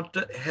may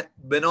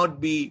not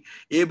be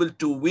able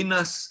to win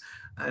us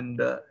and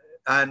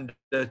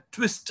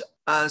twist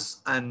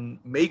us and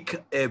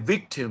make a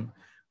victim.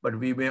 But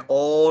we may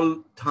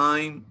all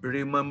time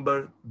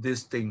remember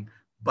this thing.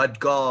 But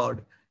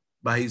God,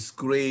 by His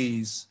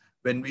grace,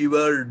 when we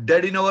were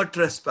dead in our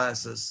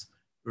trespasses,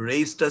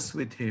 raised us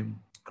with Him,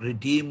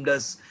 redeemed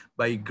us.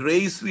 By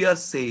grace we are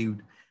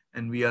saved,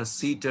 and we are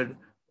seated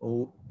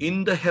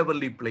in the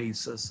heavenly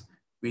places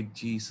with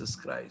Jesus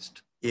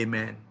Christ.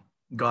 Amen.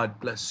 God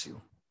bless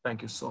you.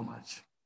 Thank you so much.